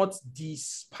not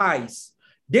despise.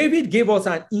 David gave us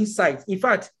an insight. In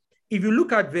fact, if you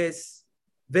look at verse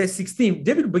 16,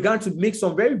 David began to make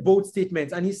some very bold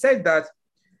statements. And he said that,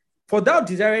 for thou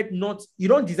desired not, you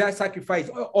don't desire sacrifice,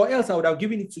 or else I would have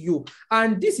given it to you.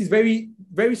 And this is very,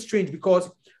 very strange, because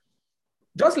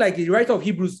just like the writer of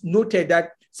Hebrews noted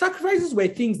that sacrifices were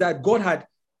things that God had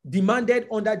demanded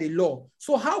under the law.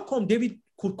 So how come David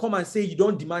could come and say you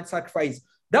don't demand sacrifice?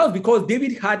 That was because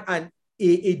David had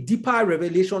a deeper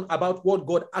revelation about what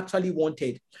God actually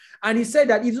wanted. And he said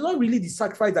that it's not really the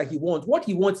sacrifice that he wants. What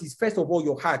he wants is, first of all,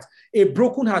 your heart. A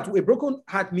broken heart. A broken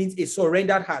heart means a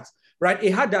surrendered heart, right? A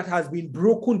heart that has been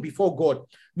broken before God,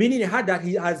 meaning a heart that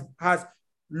he has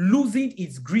loosened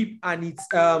its grip and its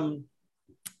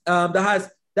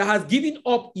that has given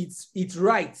up its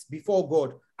rights before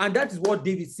God. And that is what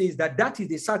David says, that is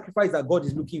the sacrifice that God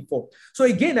is looking for. So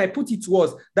again, I put it to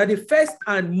us that the first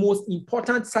and most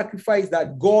important sacrifice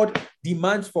that God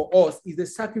demands for us is the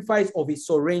sacrifice of a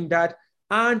surrendered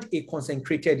and a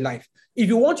consecrated life. If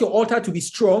you want your altar to be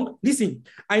strong, listen,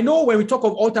 I know when we talk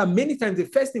of altar, many times the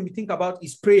first thing we think about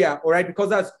is prayer, all right? Because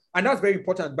that's very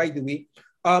important, by the way.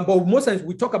 But most times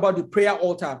we talk about the prayer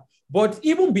altar. But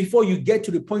even before you get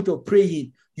to the point of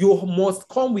praying, you must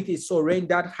come with a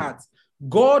surrendered heart.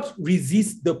 God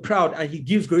resists the proud and he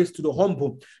gives grace to the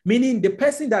humble, meaning the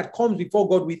person that comes before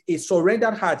God with a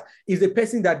surrendered heart is the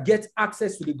person that gets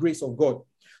access to the grace of God.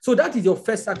 So that is your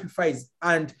first sacrifice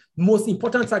and most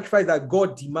important sacrifice that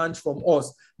God demands from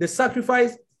us. The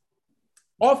sacrifice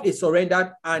of a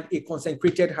surrendered and a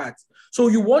consecrated heart. So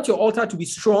you want your altar to be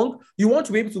strong. You want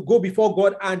to be able to go before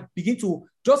God and begin to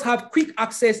just have quick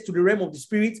access to the realm of the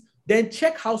spirit. Then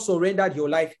check how surrendered your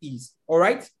life is. All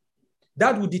right.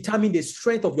 That will determine the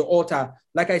strength of your altar.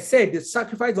 Like I said, the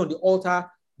sacrifice on the altar,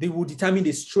 they will determine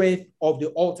the strength of the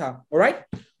altar. All right.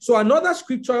 So another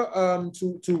scripture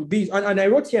to this, and I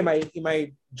wrote here in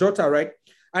my jotter, right?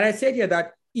 And I said here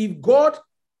that if God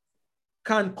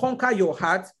can conquer your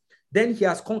heart, then he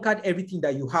has conquered everything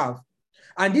that you have.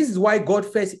 And this is why God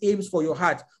first aims for your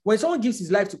heart. When someone gives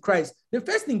his life to Christ, the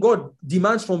first thing God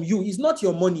demands from you is not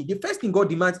your money. The first thing God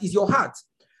demands is your heart.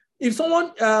 If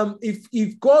someone,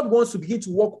 if God wants to begin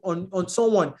to work on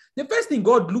someone, the first thing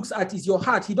God looks at is your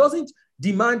heart. He doesn't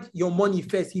demand your money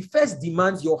first. He first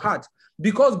demands your heart,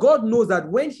 because God knows that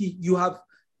when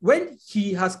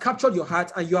he has captured your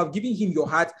heart and you have given him your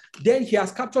heart, then he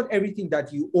has captured everything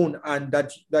that you own and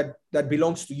that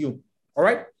belongs to you. All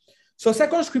right. So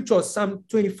second scripture, Psalm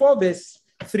 24, verse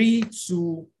 3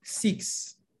 to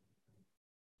 6.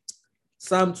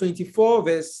 Psalm 24,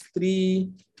 verse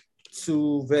 3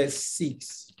 to verse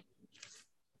 6.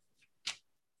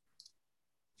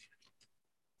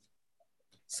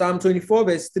 Psalm 24,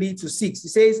 verse 3 to 6. It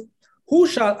says, who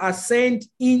shall ascend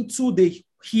into the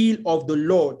hill of the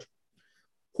Lord?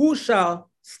 Who shall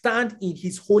stand in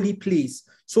his holy place?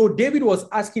 So David was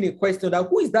asking a question that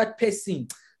who is that person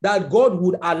that God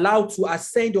would allow to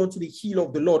ascend onto the hill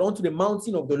of the Lord, onto the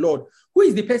mountain of the Lord? Who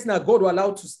is the person that God will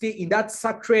allow to stay in that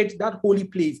sacred, that holy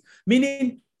place?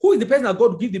 Meaning, who is the person that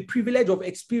God will give the privilege of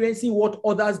experiencing what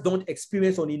others don't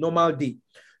experience on a normal day?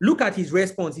 Look at his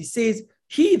response. He says,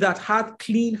 he that hath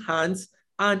clean hands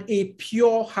and a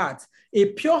pure heart. A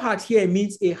pure heart here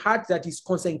means a heart that is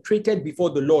concentrated before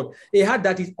the Lord, a heart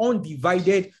that is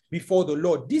undivided before the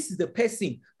Lord. This is the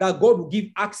person that God will give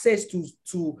access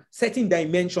to certain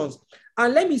dimensions.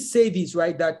 And let me say this,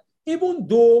 right, that even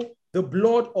though the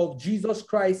blood of Jesus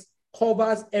Christ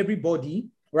covers everybody,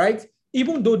 right,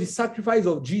 even though the sacrifice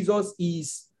of Jesus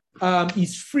is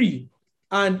free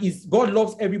and God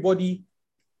loves everybody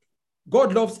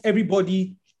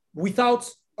without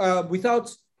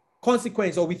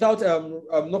consequence, or without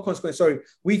not consequence, sorry,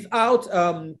 without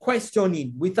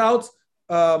questioning, without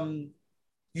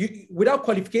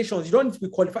qualifications. You don't need to be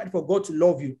qualified for God to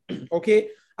love you. Okay,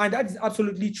 and that is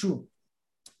absolutely true.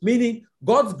 Meaning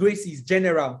God's grace is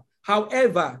general.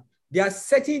 However, there are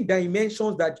certain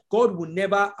dimensions that God will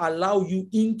never allow you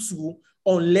into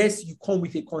unless you come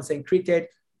with a consecrated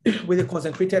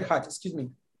heart. Excuse me.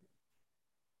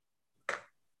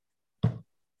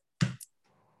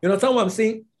 You understand what I'm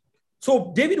saying?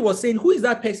 So David was saying, who is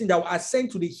that person that will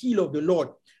ascend to the hill of the Lord?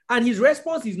 And his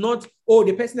response is not, oh,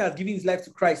 the person that has given his life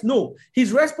to Christ. No,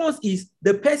 his response is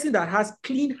the person that has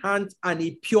clean hands and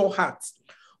a pure heart,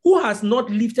 who has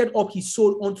not lifted up his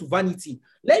soul unto vanity.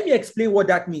 Let me explain what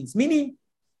that means. Meaning,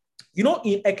 you know,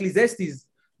 in Ecclesiastes,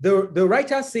 the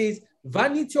writer says,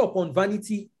 vanity upon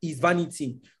vanity is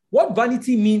vanity. What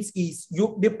vanity means is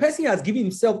the person has given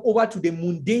himself over to the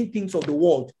mundane things of the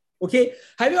world. Okay,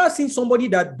 have you ever seen somebody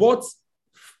that bought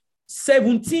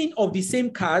 17 of the same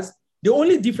cars? The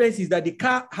only difference is that the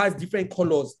car has different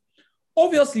colors.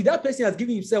 Obviously, that person has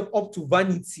given himself up to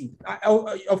vanity.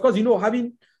 Of course, you know,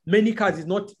 having many cars is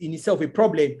not in itself a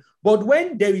problem. But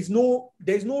when there's no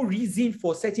reason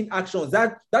for certain actions,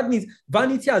 that means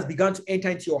vanity has begun to enter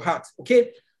into your heart.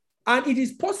 Okay, and it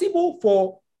is possible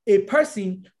for a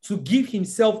person to give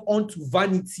himself onto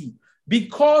vanity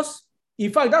because,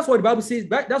 in fact, that's what the Bible says.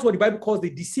 That's what the Bible calls the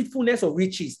deceitfulness of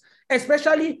riches,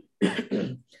 especially,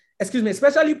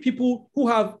 especially people who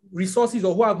have resources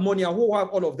or who have money and who have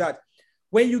all of that.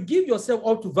 When you give yourself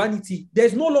up to vanity,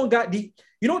 there's no longer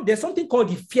there's something called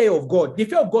the fear of God. The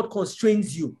fear of God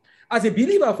constrains you. As a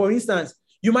believer, for instance,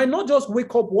 you might not just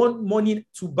wake up one morning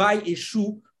to buy a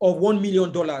shoe of $1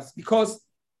 million, because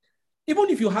even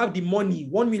if you have the money,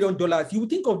 $1 million, you will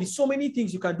think of the so many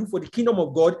things you can do for the kingdom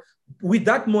of God with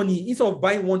that money instead of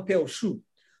buying one pair of shoes.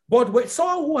 But when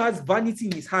someone who has vanity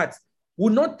in his heart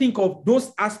will not think of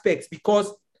those aspects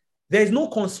because there is no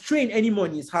constraint anymore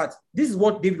in his heart. This is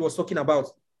what David was talking about.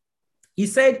 He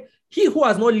said, he who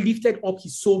has not lifted up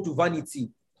his soul to vanity,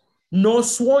 nor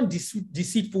sworn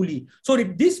deceitfully. So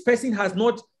this person has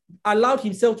not allowed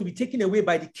himself to be taken away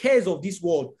by the cares of this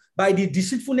world, by the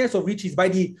deceitfulness of riches, by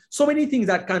the so many things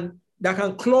that can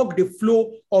clog the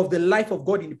flow of the life of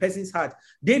God in the person's heart.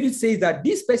 David says that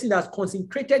this person has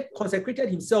consecrated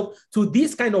himself to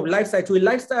this kind of lifestyle, to a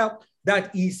lifestyle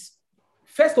that is,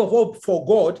 first of all, for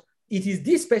God, it is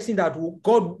this person that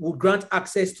God will grant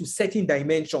access to certain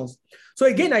dimensions. So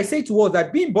again, I say to us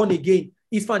that being born again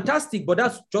is fantastic, but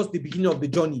that's just the beginning of the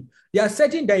journey. There are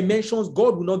certain dimensions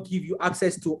God will not give you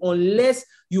access to unless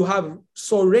you have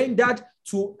surrendered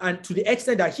to the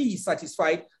extent that he is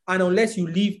satisfied, and unless you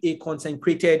live a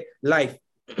consecrated life.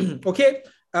 Okay.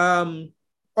 All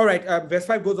right. Verse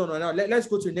 5 goes on now. Let's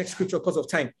go to the next scripture because of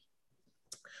time.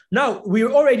 Now, we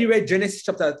already read Genesis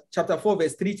chapter 4,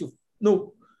 verse 3 to,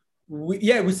 no, we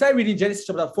started reading Genesis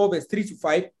chapter 4, verse 3 to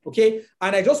 5, okay?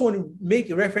 And I just want to make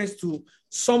a reference to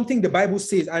something the Bible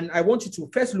says, and I want you to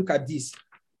first look at this.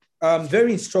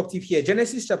 Very instructive here.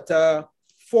 Genesis chapter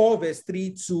 4, verse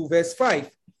 3 to verse 5.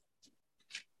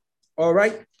 All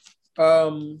right.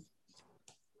 Trying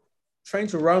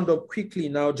to round up quickly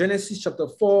now. Genesis chapter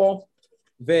 4,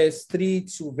 verse 3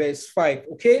 to verse 5,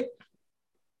 okay?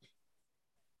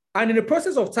 And in the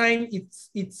process of time,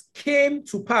 it came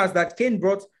to pass that Cain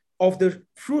brought of the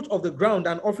fruit of the ground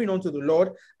an offering unto the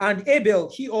Lord, and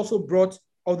Abel, he also brought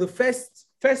of the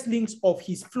firstlings of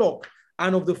his flock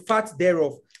and of the fat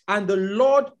thereof. And the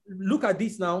Lord, look at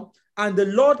this now, and the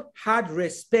Lord had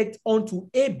respect unto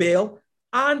Abel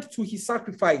and to his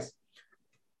sacrifice.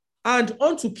 And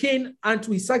unto Cain and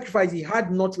to his sacrifice he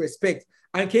had not respect.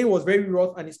 And Cain was very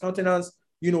wroth, and his countenance,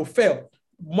 fell.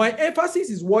 My emphasis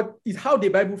is how the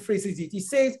Bible phrases it. It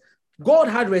says, God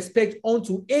had respect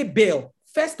unto Abel,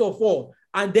 first of all,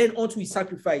 and then unto his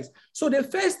sacrifice. So the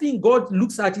first thing God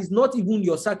looks at is not even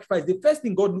your sacrifice. The first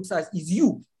thing God looks at is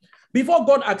you. Before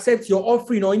God accepts your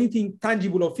offering or anything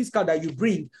tangible or physical that you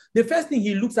bring, the first thing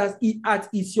he looks at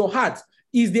is your heart.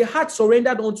 Is the heart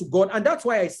surrendered unto God? And that's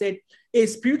why I said a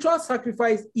spiritual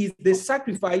sacrifice is the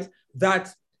sacrifice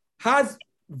that has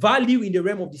value in the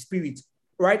realm of the spirit.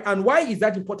 Right? And why is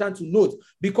that important to note?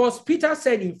 Because Peter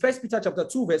said in 1 Peter chapter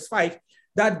 2, verse 5,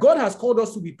 that God has called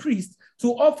us to be priests to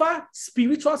offer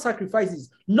spiritual sacrifices,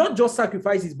 not just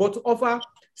sacrifices, but to offer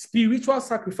spiritual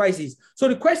sacrifices. So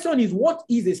the question is, what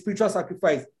is a spiritual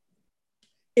sacrifice?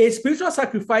 A spiritual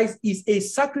sacrifice is a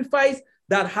sacrifice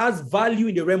that has value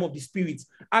in the realm of the spirit.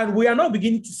 And we are now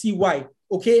beginning to see why,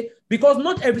 okay? Because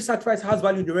not every sacrifice has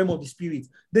value in the realm of the spirit.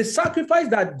 The sacrifice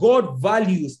that God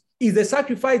values is the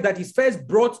sacrifice that is first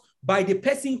brought by the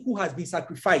person who has been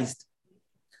sacrificed.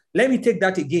 Let me take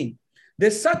that again. The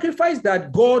sacrifice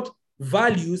that God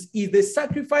values is the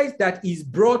sacrifice that is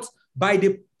brought by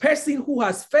the person who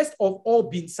has first of all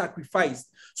been sacrificed.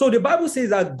 So the Bible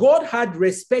says that God had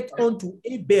respect unto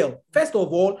Abel, first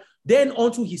of all, then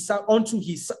unto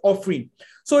his offering.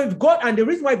 So if God, and the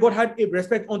reason why God had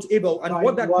respect unto Abel, and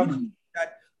what that means,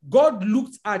 that God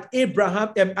looked at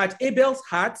Abel's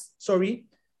heart,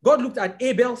 God looked at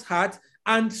Abel's heart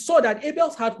and saw that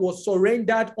Abel's heart was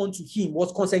surrendered unto him,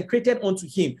 was consecrated unto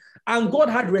him. And God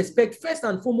had respect first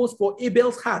and foremost for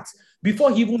Abel's heart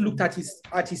before he even looked at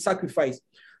his sacrifice.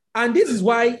 And this is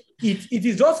why it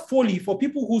is just folly for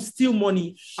people who steal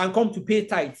money and come to pay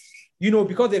tithes,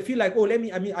 because they feel like,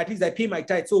 at least I pay my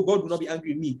tithe, so God will not be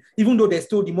angry with me, even though they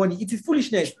stole the money. It is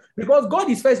foolishness, because God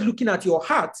is first looking at your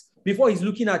heart before he's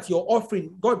looking at your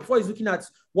offering, before he's looking at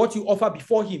what you offer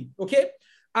before him, okay?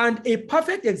 And a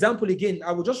perfect example, again,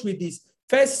 I will just read this.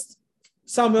 1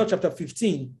 Samuel chapter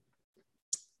 15.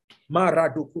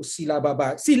 See,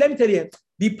 let me tell you,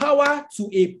 the power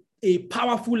to a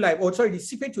powerful life, the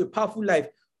secret to a powerful life,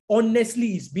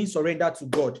 honestly, is being surrendered to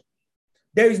God.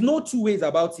 There is no two ways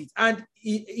about it. And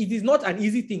it is not an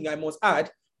easy thing, I must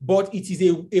add, but it is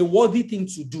a worthy thing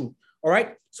to do. All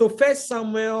right. So 1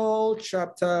 Samuel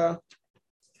chapter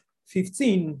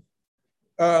 15.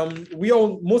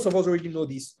 Most of us already know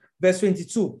this. Verse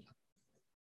 22.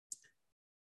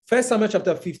 1 Samuel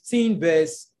chapter 15,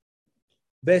 verse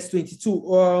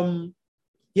 22.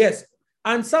 Yes.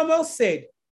 And Samuel said,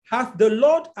 hath the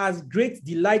Lord as great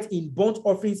delight in burnt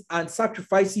offerings and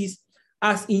sacrifices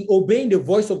as in obeying the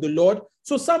voice of the Lord?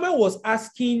 So Samuel was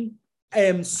asking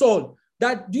Saul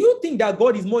that, do you think that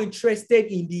God is more interested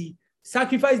in the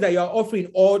sacrifice that you are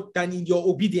offering than in your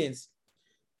obedience?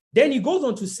 Then he goes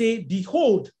on to say,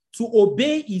 behold, to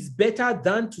obey is better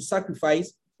than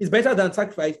sacrifice,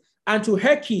 and to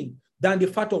hearken than the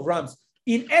fat of rams.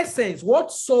 In essence,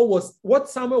 what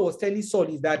Samuel was telling Saul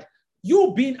is that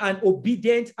you being an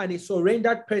obedient and a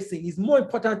surrendered person is more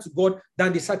important to God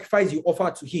than the sacrifice you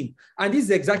offer to him. And this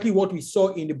is exactly what we saw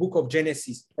in the book of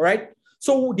Genesis. All right.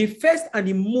 So the first and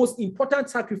the most important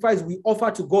sacrifice we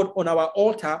offer to God on our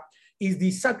altar is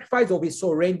the sacrifice of a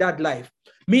surrendered life.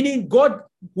 Meaning God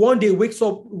one day wakes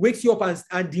you up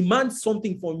and demands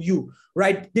something from you,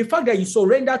 right? The fact that you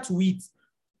surrender to it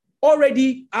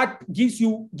already gives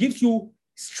you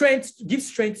give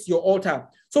strength to your altar.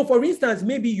 So for instance,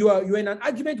 maybe you're in an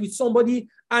argument with somebody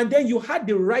and then you had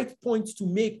the right point to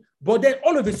make, but then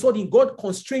all of a sudden God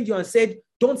constrained you and said,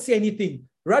 don't say anything.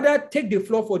 Rather take the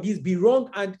floor for this, be wrong.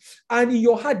 And in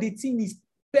your heart, the thing is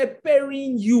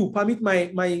peppering you, permit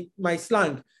my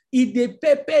slang. If they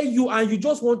pepper you and you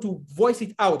just want to voice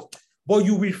it out, but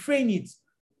you refrain it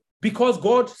because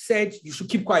God said you should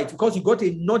keep quiet, because you got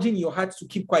a nudging in your heart to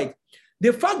keep quiet.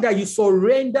 The fact that you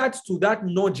surrendered to that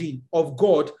nudging of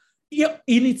God in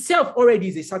itself already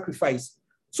is a sacrifice.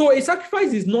 So a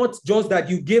sacrifice is not just that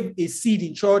you gave a seed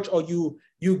in church or you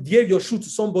gave your shoe to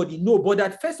somebody. No, but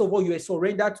that first of all, you are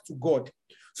surrendered to God.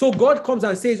 So God comes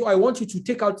and says, oh, I want you to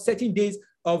take out certain days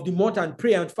of the month and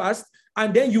pray and fast.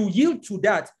 And then you yield to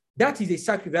that. That is a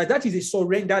sacrifice. That is a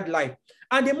surrendered life.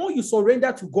 And the more you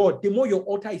surrender to God, the more your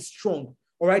altar is strong.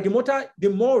 All right. The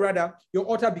more your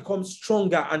altar becomes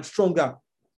stronger and stronger.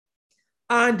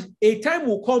 And a time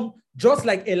will come, just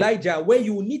like Elijah, where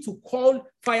you will need to call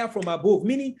fire from above,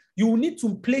 meaning you will need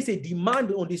to place a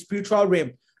demand on the spiritual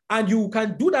realm. And you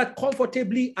can do that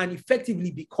comfortably and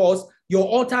effectively because your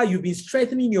altar, you've been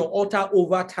strengthening your altar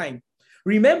over time.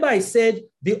 Remember, I said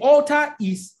the altar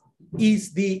is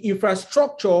the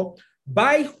infrastructure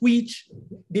by which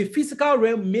the physical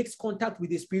realm makes contact with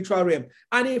the spiritual realm.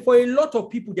 And for a lot of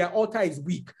people, their altar is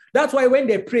weak. That's why when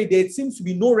they pray, there seems to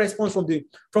be no response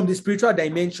from the spiritual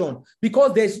dimension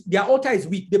because their altar is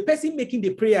weak. The person making the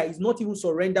prayer is not even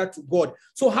surrendered to God.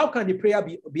 So how can the prayer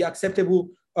be acceptable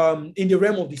in the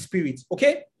realm of the spirit?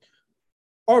 Okay.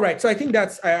 All right. So I think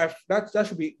that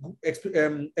should be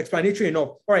explanatory enough.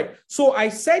 All right. So I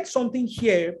said something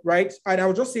here, right? And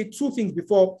I'll just say two things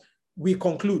before we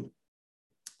conclude.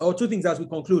 Or two things as we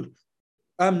conclude.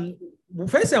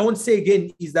 First thing I want to say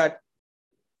again is that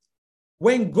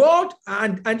when God,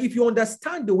 and if you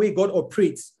understand the way God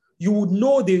operates, you would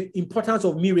know the importance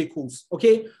of miracles,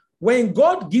 okay? When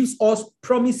God gives us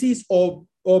promises or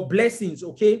blessings,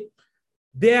 okay,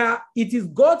 it is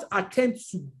God's attempt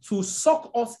to suck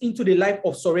us into the life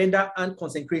of surrender and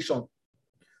consecration.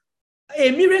 A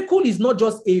miracle is not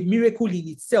just a miracle in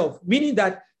itself, meaning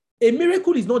that a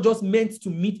miracle is not just meant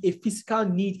to meet a physical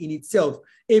need in itself.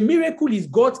 A miracle is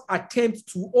God's attempt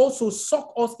to also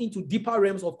suck us into deeper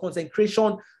realms of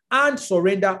consecration and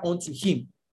surrender unto Him.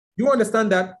 You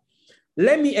understand that?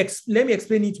 Let me explain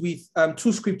it with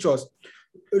two scriptures.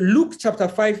 Luke chapter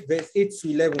 5, verse 8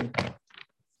 to 11.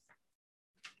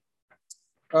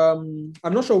 I'm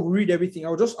not sure we'll read everything.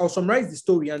 I'll summarize the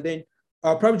story and then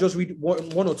I'll probably just read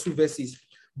one or two verses.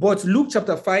 But Luke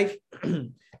chapter 5,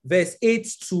 verse 8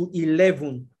 to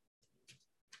 11.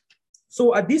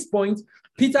 So at this point,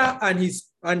 Peter and his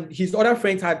other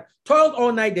friends had toiled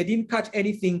all night. They didn't catch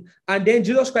anything. And then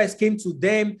Jesus Christ came to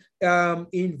them and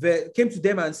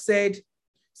said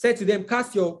to them,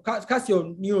 cast your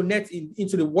net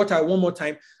into the water one more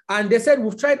time. And they said,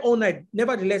 we've tried all night.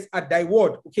 Nevertheless, at thy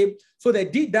word. Okay. So they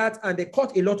did that and they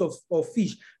caught a lot of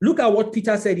fish. Look at what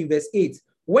Peter said in verse 8.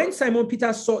 When Simon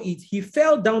Peter saw it, he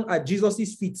fell down at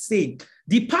Jesus' feet, saying,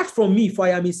 depart from me, for I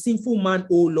am a sinful man,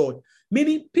 O Lord.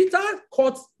 Meaning Peter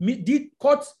caught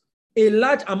a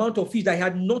large amount of fish that he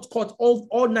had not caught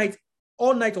all night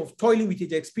of toiling with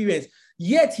his experience.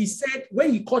 Yet he said,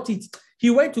 when he caught it, he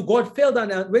went to God, fell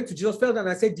down and went to Jesus, fell down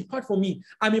and said, depart from me,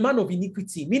 I'm a man of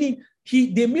iniquity. Meaning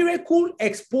the miracle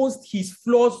exposed his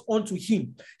flaws unto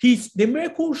him. The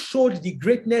miracle showed the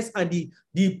greatness and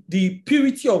the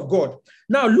purity of God.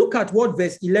 Now look at what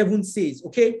verse 11 says,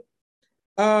 okay?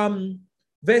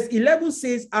 Verse 11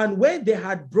 says, and when they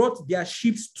had brought their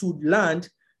ships to land,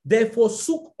 they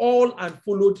forsook all and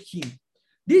followed him.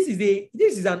 This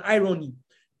is an irony.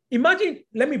 Imagine,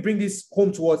 let me bring this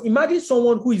home to us. Imagine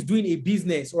someone who is doing a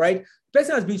business, right?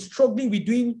 Person has been struggling with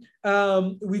doing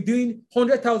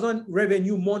 100,000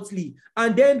 revenue monthly.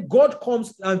 And then God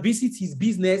comes and visits his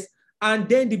business. And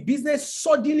then the business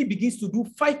suddenly begins to do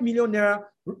 5 million naira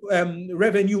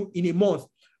revenue in a month.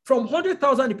 From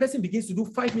 100,000, the person begins to do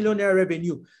 5 million naira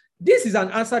revenue. This is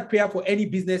an answered prayer for any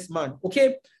businessman,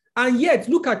 okay? And yet,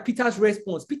 look at Peter's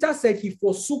response. Peter said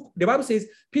the Bible says,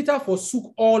 Peter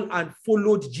forsook all and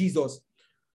followed Jesus.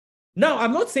 Now,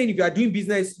 I'm not saying if you are doing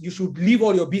business, you should leave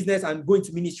all your business and go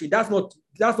into ministry. That's not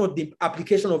the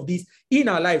application of this in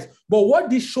our lives. But what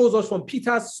this shows us from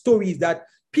Peter's story is that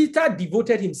Peter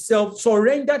devoted himself,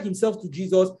 surrendered himself to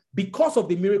Jesus because of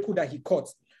the miracle that he caught.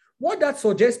 What that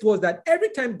suggests was that every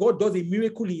time God does a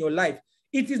miracle in your life,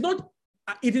 it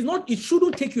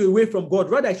shouldn't take you away from God.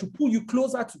 Rather, it should pull you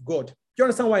closer to God. Do you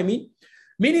understand what I mean?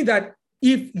 Meaning that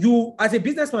if you, as a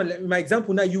businessman, in my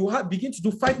example now, you begin to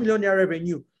do 5 million naira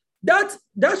revenue,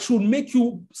 that should make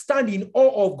you stand in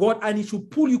awe of God, and it should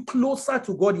pull you closer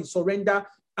to God in surrender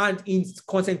and in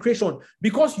consecration,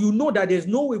 because you know that there's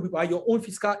no way by your own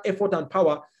physical effort and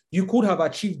power you could have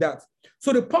achieved that.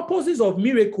 So the purposes of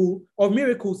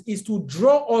miracles is to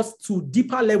draw us to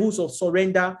deeper levels of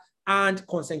surrender and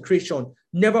consecration.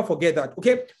 Never forget that.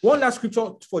 Okay, one last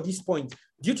scripture for this point.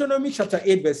 Deuteronomy chapter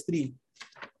 8 verse 3.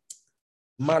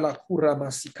 Malakura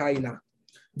masikaila.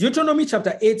 Deuteronomy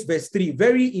chapter 8 verse 3.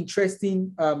 Very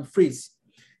interesting phrase.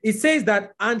 It says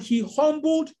that, and he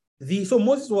humbled thee. So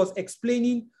Moses was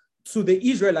explaining to the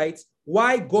Israelites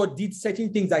why God did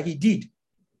certain things that he did.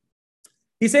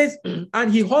 He says,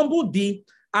 and he humbled thee,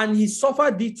 and he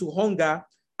suffered thee to hunger,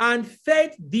 and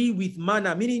fed thee with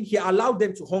manna, meaning he allowed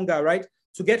them to hunger, right?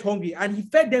 To get hungry. And he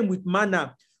fed them with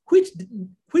manna, which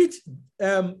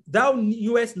thou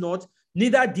knewest not,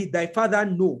 neither did thy father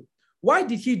know. Why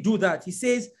did he do that? He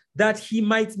says that he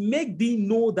might make thee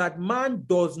know that man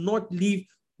does not live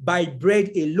by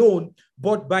bread alone,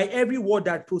 but by every word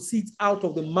that proceeds out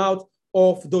of the mouth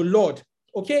of the Lord.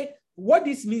 Okay? What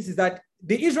this means is that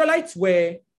the Israelites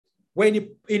were in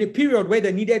a period where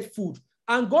they needed food,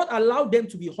 and God allowed them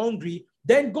to be hungry.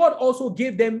 Then God also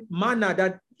gave them manna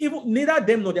that even neither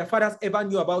them nor their fathers ever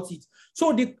knew about it.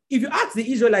 So if you ask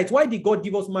the Israelites, why did God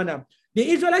give us manna? The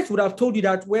Israelites would have told you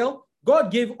that, well,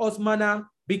 God gave us manna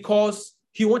because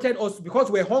he wanted us,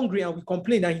 because we're hungry and we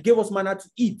complained, and he gave us manna to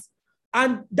eat.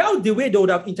 And that was the way they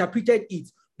would have interpreted it.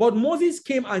 But Moses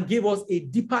came and gave us a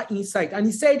deeper insight. And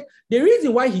he said, the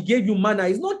reason why he gave you manna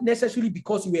is not necessarily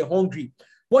because you were hungry,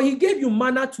 but he gave you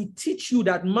manna to teach you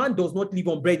that man does not live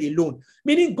on bread alone.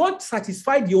 Meaning God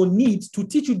satisfied your needs to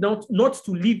teach you not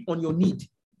to live on your need. Do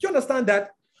you understand that?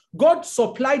 God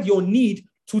supplied your need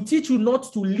to teach you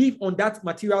not to live on that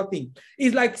material thing.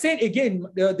 It's like saying, again,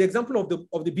 the example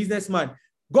of the businessman.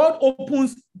 God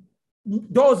opens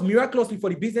does miraculously for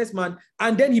the businessman,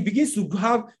 and then he begins to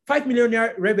have 5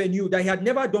 million revenue that he had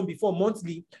never done before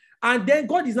monthly. And then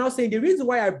God is now saying, the reason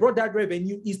why I brought that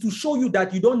revenue is to show you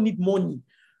that you don't need money.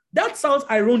 That sounds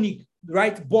ironic,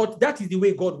 right? But that is the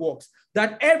way God works.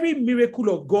 That every miracle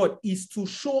of God is to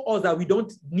show us that we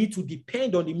don't need to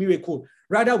depend on the miracle.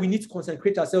 Rather, we need to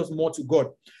consecrate ourselves more to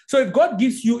God. So if God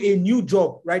gives you a new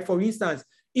job, right, for instance,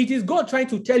 it is God trying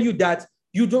to tell you that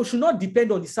you should not depend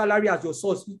on the salary as your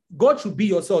source. God should be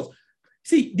your source.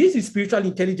 See, this is spiritual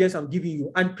intelligence I'm giving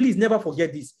you. And please never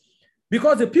forget this.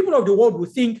 Because the people of the world will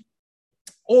think,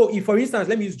 oh, if, for instance,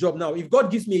 let me use job now. If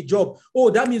God gives me a job, oh,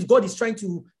 that means God is trying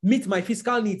to meet my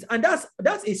physical needs. And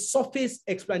that's a surface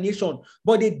explanation.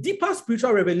 But the deeper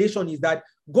spiritual revelation is that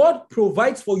God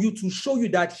provides for you to show you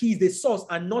that he is the source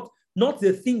and not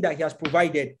the thing that he has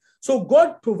provided. So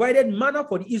God provided manna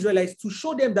for the Israelites to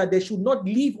show them that they should not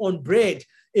live on bread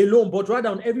alone, but rather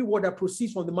on every word that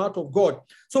proceeds from the mouth of God.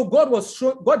 So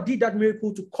God did that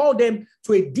miracle to call them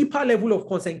to a deeper level of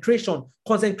consecration,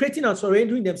 consecrating and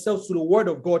surrendering themselves to the word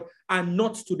of God and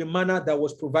not to the manna that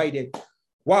was provided.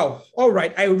 Wow. All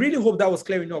right. I really hope that was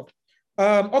clear enough.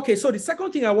 Okay. So the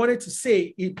second thing I wanted to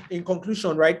say in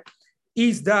conclusion, right,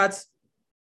 is that,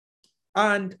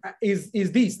 and is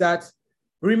this, that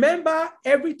remember,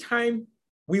 every time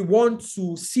we want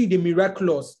to see the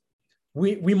miraculous,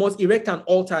 we must erect an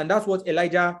altar. And that's what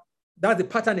that's the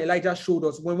pattern Elijah showed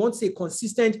us. When we want to see a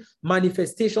consistent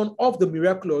manifestation of the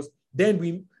miraculous,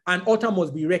 then an altar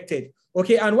must be erected.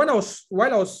 Okay, and while I was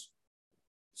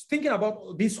thinking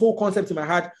about this whole concept in my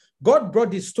heart, God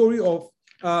brought this story of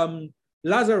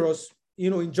Lazarus,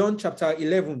 in John chapter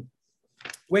 11,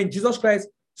 when Jesus Christ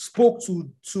spoke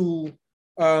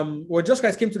Jesus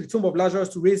Christ came to the tomb of Lazarus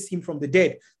to raise him from the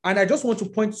dead. And I just want to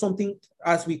point something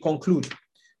as we conclude.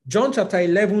 John chapter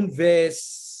 11,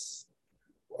 verse,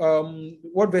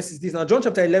 what verse is this now? John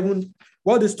chapter 11,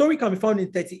 well, the story can be found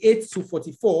in 38 to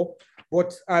 44,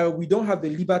 but we don't have the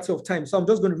liberty of time. So I'm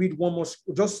just going to read one more,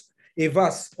 just a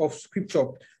verse of scripture.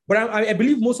 But I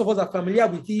believe most of us are familiar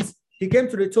with this. He came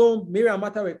to the tomb, Mary and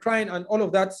Martha were crying, and all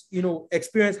of that,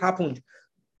 experience happened.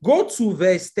 Go to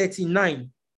verse 39.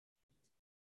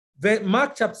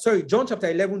 John chapter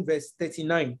 11, verse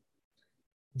 39.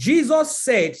 Jesus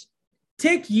said,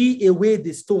 "Take ye away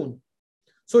the stone."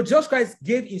 So Jesus Christ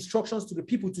gave instructions to the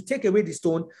people to take away the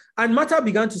stone. And Martha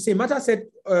began to say, Martha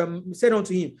said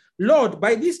unto him, "Lord,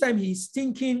 by this time he is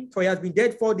stinking, for he has been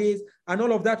dead 4 days," and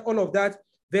all of that.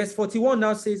 Verse 41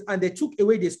 now says, "And they took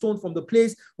away the stone from the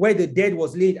place where the dead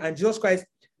was laid. And Jesus Christ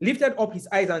lifted up his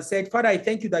eyes and said, Father, I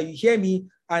thank you that you hear me."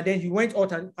 And then he went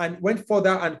out and went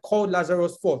further and called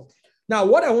Lazarus forth. Now,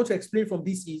 what I want to explain from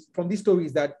this story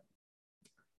is that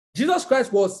Jesus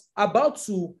Christ was about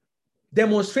to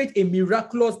demonstrate a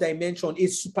miraculous dimension, a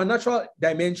supernatural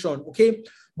dimension, okay?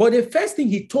 But the first thing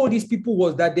he told these people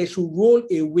was that they should roll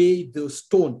away the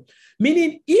stone.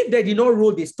 Meaning, if they did not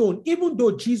roll the stone, even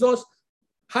though Jesus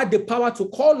had the power to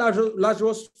call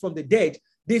Lazarus from the dead,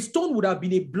 the stone would have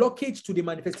been a blockage to the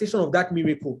manifestation of that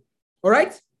miracle. All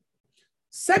right?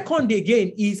 Second,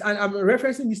 again, is, and I'm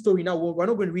referencing this story now, we're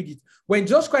not going to read it. When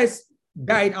Jesus Christ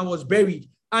died and was buried,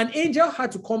 an angel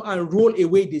had to come and roll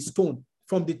away the stone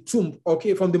from the tomb,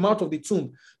 okay, from the mouth of the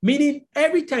tomb, meaning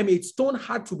every time a stone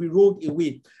had to be rolled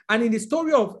away. And in the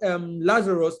story of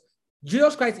Lazarus,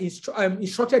 Jesus Christ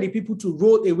instructed the people to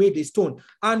roll away the stone.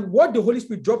 And what the Holy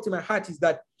Spirit dropped in my heart is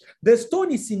that the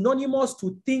stone is synonymous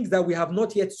to things that we have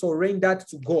not yet surrendered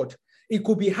to God. It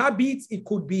could be habits, it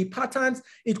could be patterns,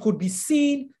 it could be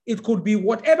sin, it could be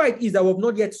whatever it is that we have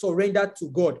not yet surrendered to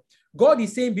God. God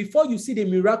is saying, before you see the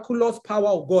miraculous power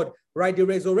of God, right, the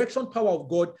resurrection power of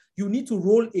God, you need to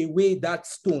roll away that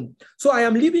stone. So I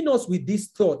am leaving us with these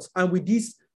thoughts and with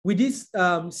these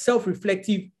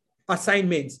self-reflective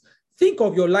assignments. Think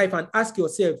of your life and ask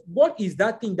yourself, what is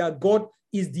that thing that God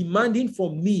is demanding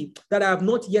from me that I have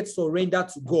not yet surrendered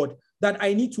to God, that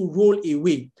I need to roll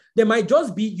away? There might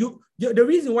just be the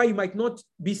reason why you might not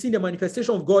be seeing the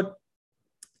manifestation of God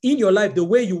in your life the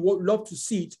way you would love to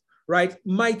see it, right,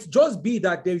 might just be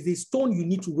that there is a stone you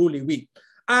need to roll away.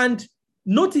 And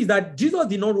notice that Jesus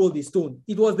did not roll the stone.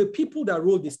 It was the people that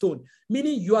rolled the stone,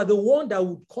 meaning you are the one that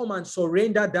would come and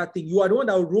surrender that thing. You are the one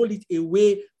that will roll it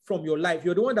away from your life.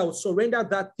 You're the one that will surrender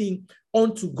that thing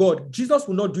unto God. Jesus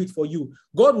will not do it for you.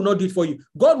 God will not do it for you.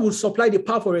 God will supply the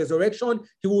power for resurrection.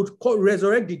 He will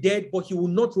resurrect the dead, but he will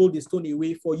not roll the stone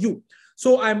away for you.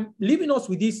 So I'm leaving us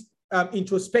with this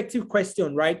introspective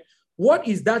question, right? What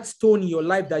is that stone in your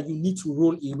life that you need to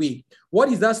roll away? What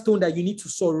is that stone that you need to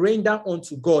surrender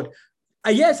unto God?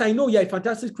 Yes, I know you're a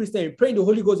fantastic Christian, you're praying the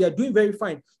Holy Ghost, you're doing very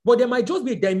fine, but there might just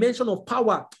be a dimension of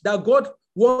power that God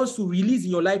wants to release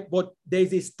in your life, but there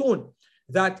is a stone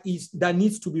that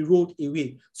needs to be rolled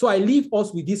away. So I leave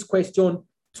us with this question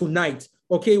tonight.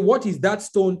 Okay, what is that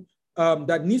stone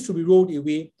that needs to be rolled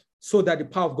away so that the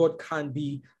power of God can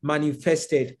be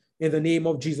manifested in the name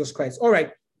of Jesus Christ? All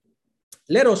right,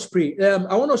 let us pray.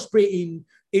 I want us to pray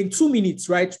in 2 minutes,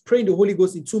 right? Pray in the Holy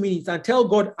Ghost in 2 minutes and tell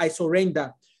God, I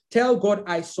surrender. Tell God,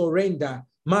 I surrender.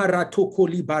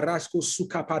 Maratokoli barasko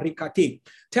suka parikate.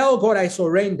 Tell God, I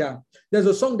surrender. There's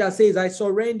a song that says, I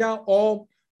surrender all,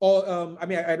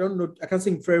 I don't know, I can't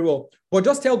sing very well, but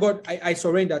just tell God, I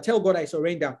surrender. Tell God, I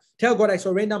surrender. Tell God, I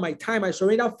surrender my time. I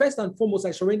surrender first and foremost,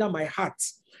 I surrender my heart.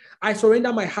 I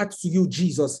surrender my heart to you,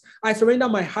 Jesus. I surrender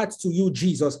my heart to you,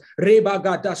 Jesus.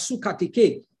 Rebagada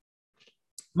sukateke.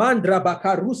 Mandra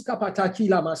bakaruska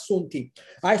patakila masonte.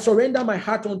 I surrender my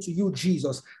heart unto you,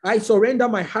 Jesus. I surrender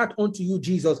my heart unto you,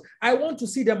 Jesus. I want to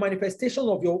see the manifestation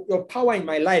of your power in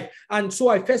my life. And so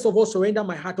I first of all surrender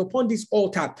my heart upon this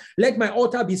altar. Let my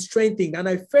altar be strengthened. And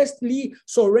I firstly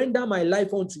surrender my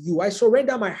life unto you. I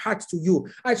surrender my heart to you.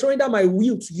 I surrender my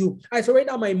will to you. I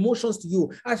surrender my emotions to you.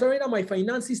 I surrender my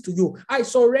finances to you. I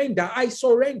surrender. I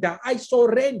surrender. I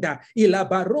surrender.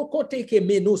 Ilabaroko teke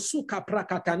menosuka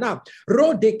prakatana.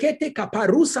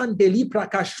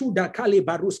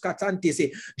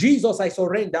 Jesus, I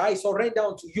surrender. I surrender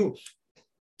unto you.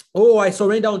 Oh, I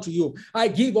surrender unto you. I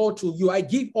give all to you. I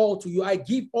give all to you. I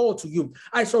give all to you.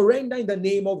 I surrender in the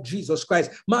name of Jesus Christ.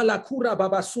 Malakura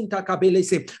babasunta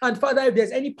kabelese. And Father, if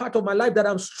there's any part of my life that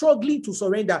I'm struggling to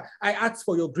surrender, I ask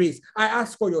for your grace. I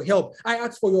ask for your help. I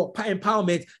ask for your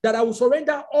empowerment, that I will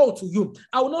surrender all to you.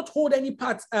 I will not hold any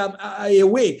part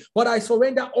away, but I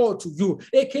surrender all to you.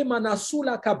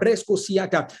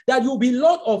 That you'll be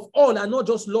Lord of all and not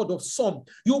just Lord of some.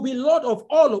 You'll be Lord of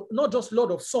all, not just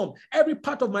Lord of some. Every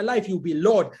part of my life, you'll be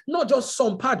Lord, not just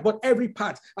some part, but every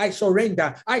part. I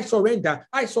surrender, I surrender,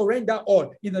 I surrender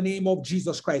all in the name of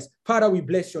Jesus Christ. Father, we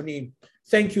bless your name.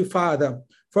 Thank you, Father,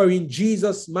 for in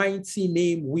Jesus' mighty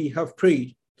name we have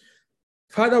prayed.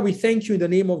 Father, we thank you in the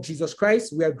name of Jesus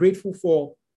Christ. We are grateful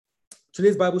for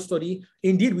today's Bible study.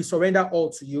 Indeed, we surrender all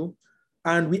to you,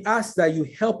 and we ask that you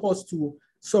help us to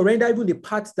surrender even the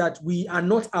parts that we are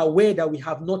not aware that we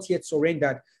have not yet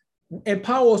surrendered.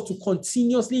 Empower us to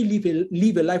continuously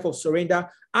live a life of surrender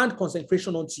and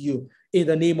consecration unto you in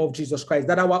the name of Jesus Christ,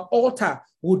 that our altar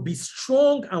would be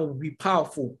strong and would be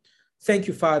powerful. Thank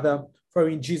you, Father, for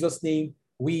in Jesus' name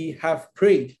we have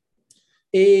prayed.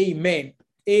 Amen.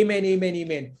 Amen, amen,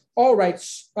 amen. All right.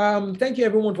 Thank you,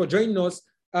 everyone, for joining us.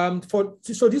 So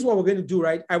this is what we're going to do,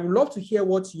 right? I would love to hear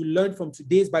what you learned from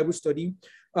today's Bible study,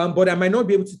 but I might not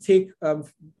be able to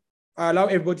allow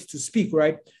everybody to speak,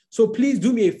 right? So please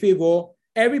do me a favor.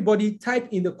 Everybody type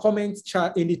in the comments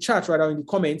chat, in the chat, rather, in the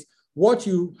comments, what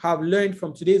you have learned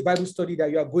from today's Bible study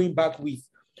that you are going back with.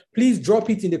 Please drop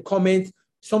it in the comments,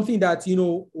 something that,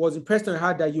 was impressed on your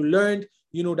heart that you learned,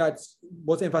 that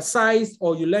was emphasized,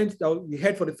 or you learned that you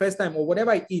heard for the first time, or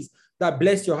whatever it is that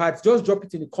blessed your heart. Just drop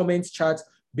it in the comments chat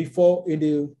in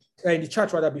the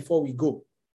chat rather before we go.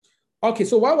 Okay,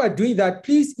 so while we're doing that,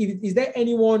 please, is there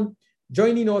anyone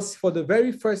joining us for the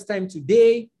very first time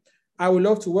today? I would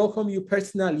love to welcome you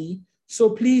personally.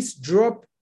 So please drop,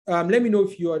 let me know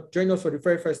if you are joining us for the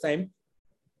very first time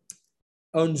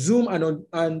on Zoom and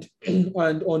on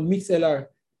MixLR.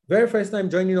 Very first time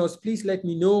joining us, please let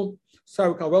me know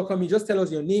so we can welcome you. Just tell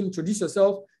us your name, introduce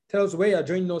yourself, tell us where you're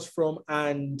joining us from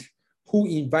and who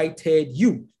invited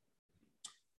you.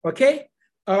 Okay.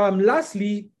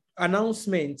 Lastly,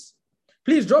 announcements.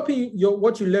 Please drop in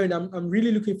what you learned. I'm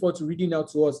really looking forward to reading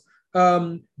out to us.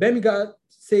 Bemiga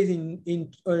says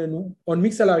on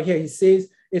MixLR here, he says,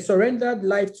 a surrendered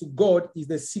life to God is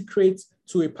the secret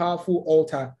to a powerful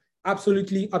altar.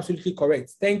 Absolutely, absolutely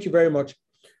correct. Thank you very much.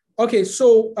 Okay,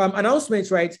 so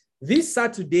announcements, right? This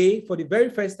Saturday, for the very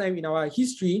first time in our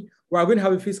history, we are going to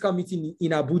have a physical meeting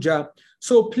in Abuja.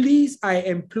 So please, I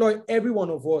employ every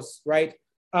one of us, right?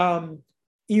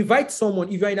 Invite someone.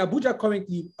 If you're in Abuja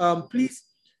currently, please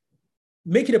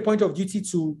make it a point of duty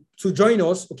to join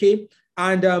us, okay?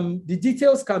 And the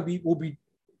details have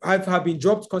been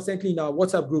dropped constantly in our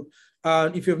WhatsApp group.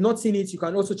 If you have not seen it, you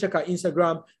can also check our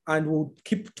Instagram, and we'll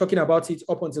keep talking about it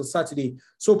up until Saturday.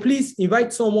 So please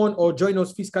invite someone or join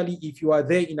us physically if you are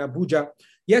there in Abuja.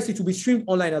 Yes, it will be streamed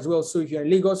online as well. So if you're in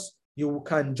Lagos, you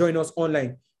can join us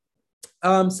online.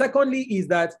 Secondly is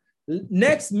that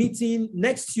next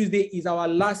Tuesday is our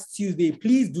last Tuesday.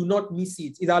 Please do not miss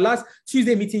it. It's our last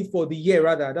Tuesday meeting for the year,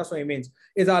 rather. That's what I meant.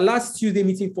 It's our last Tuesday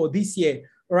meeting for this year.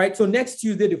 All right. So next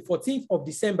Tuesday, the 14th of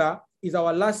December, is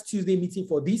our last Tuesday meeting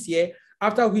for this year,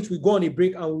 after which we go on a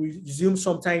break and we resume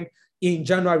sometime in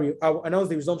January. I'll announce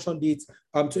the resumption date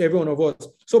to every one of us.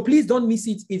 So please don't miss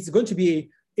it. It's going to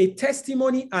be a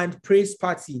testimony and praise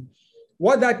party.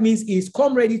 What that means is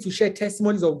come ready to share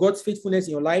testimonies of God's faithfulness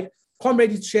in your life. Come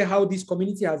ready to share how this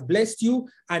community has blessed you,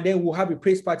 and then we'll have a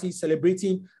praise party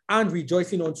celebrating and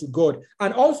rejoicing unto God.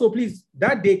 And also, please,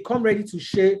 that day, come ready to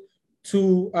share,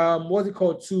 to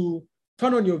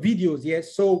turn on your videos,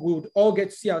 yes? So we would all get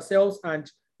to see ourselves and,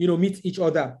 meet each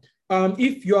other.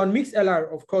 If you're on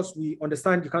MixLR, of course, we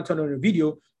understand you can't turn on your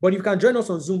video, but if you can join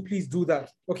us on Zoom, please do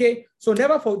that, okay? So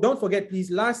don't forget, please,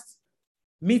 last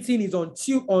meeting is on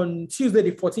Tuesday,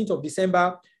 the 14th of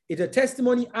December. It's a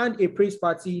testimony and a praise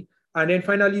party. And then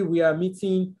finally, we are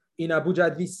meeting in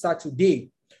Abuja this Saturday.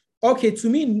 Okay, to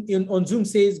me on Zoom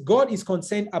says, God is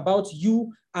concerned about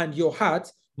you and your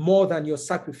heart more than your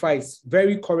sacrifice.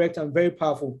 Very correct and very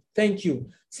powerful. Thank you.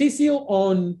 Cecil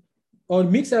on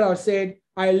MixLR said,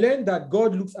 I learned that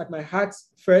God looks at my heart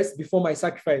first before my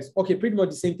sacrifice. Okay, pretty much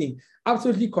the same thing.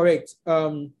 Absolutely correct.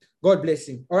 God bless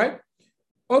you. All right.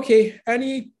 Okay,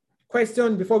 any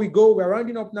question before we go? We're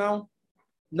rounding up now.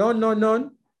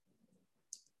 None.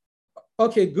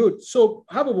 Okay, good. So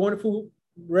have a wonderful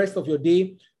rest of your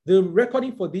day. The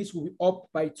recording for this will be up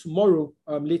by tomorrow,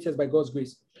 latest by God's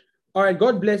grace. All right,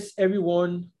 God bless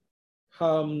everyone.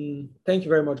 Thank you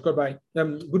very much. Goodbye.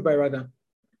 Goodbye, rather.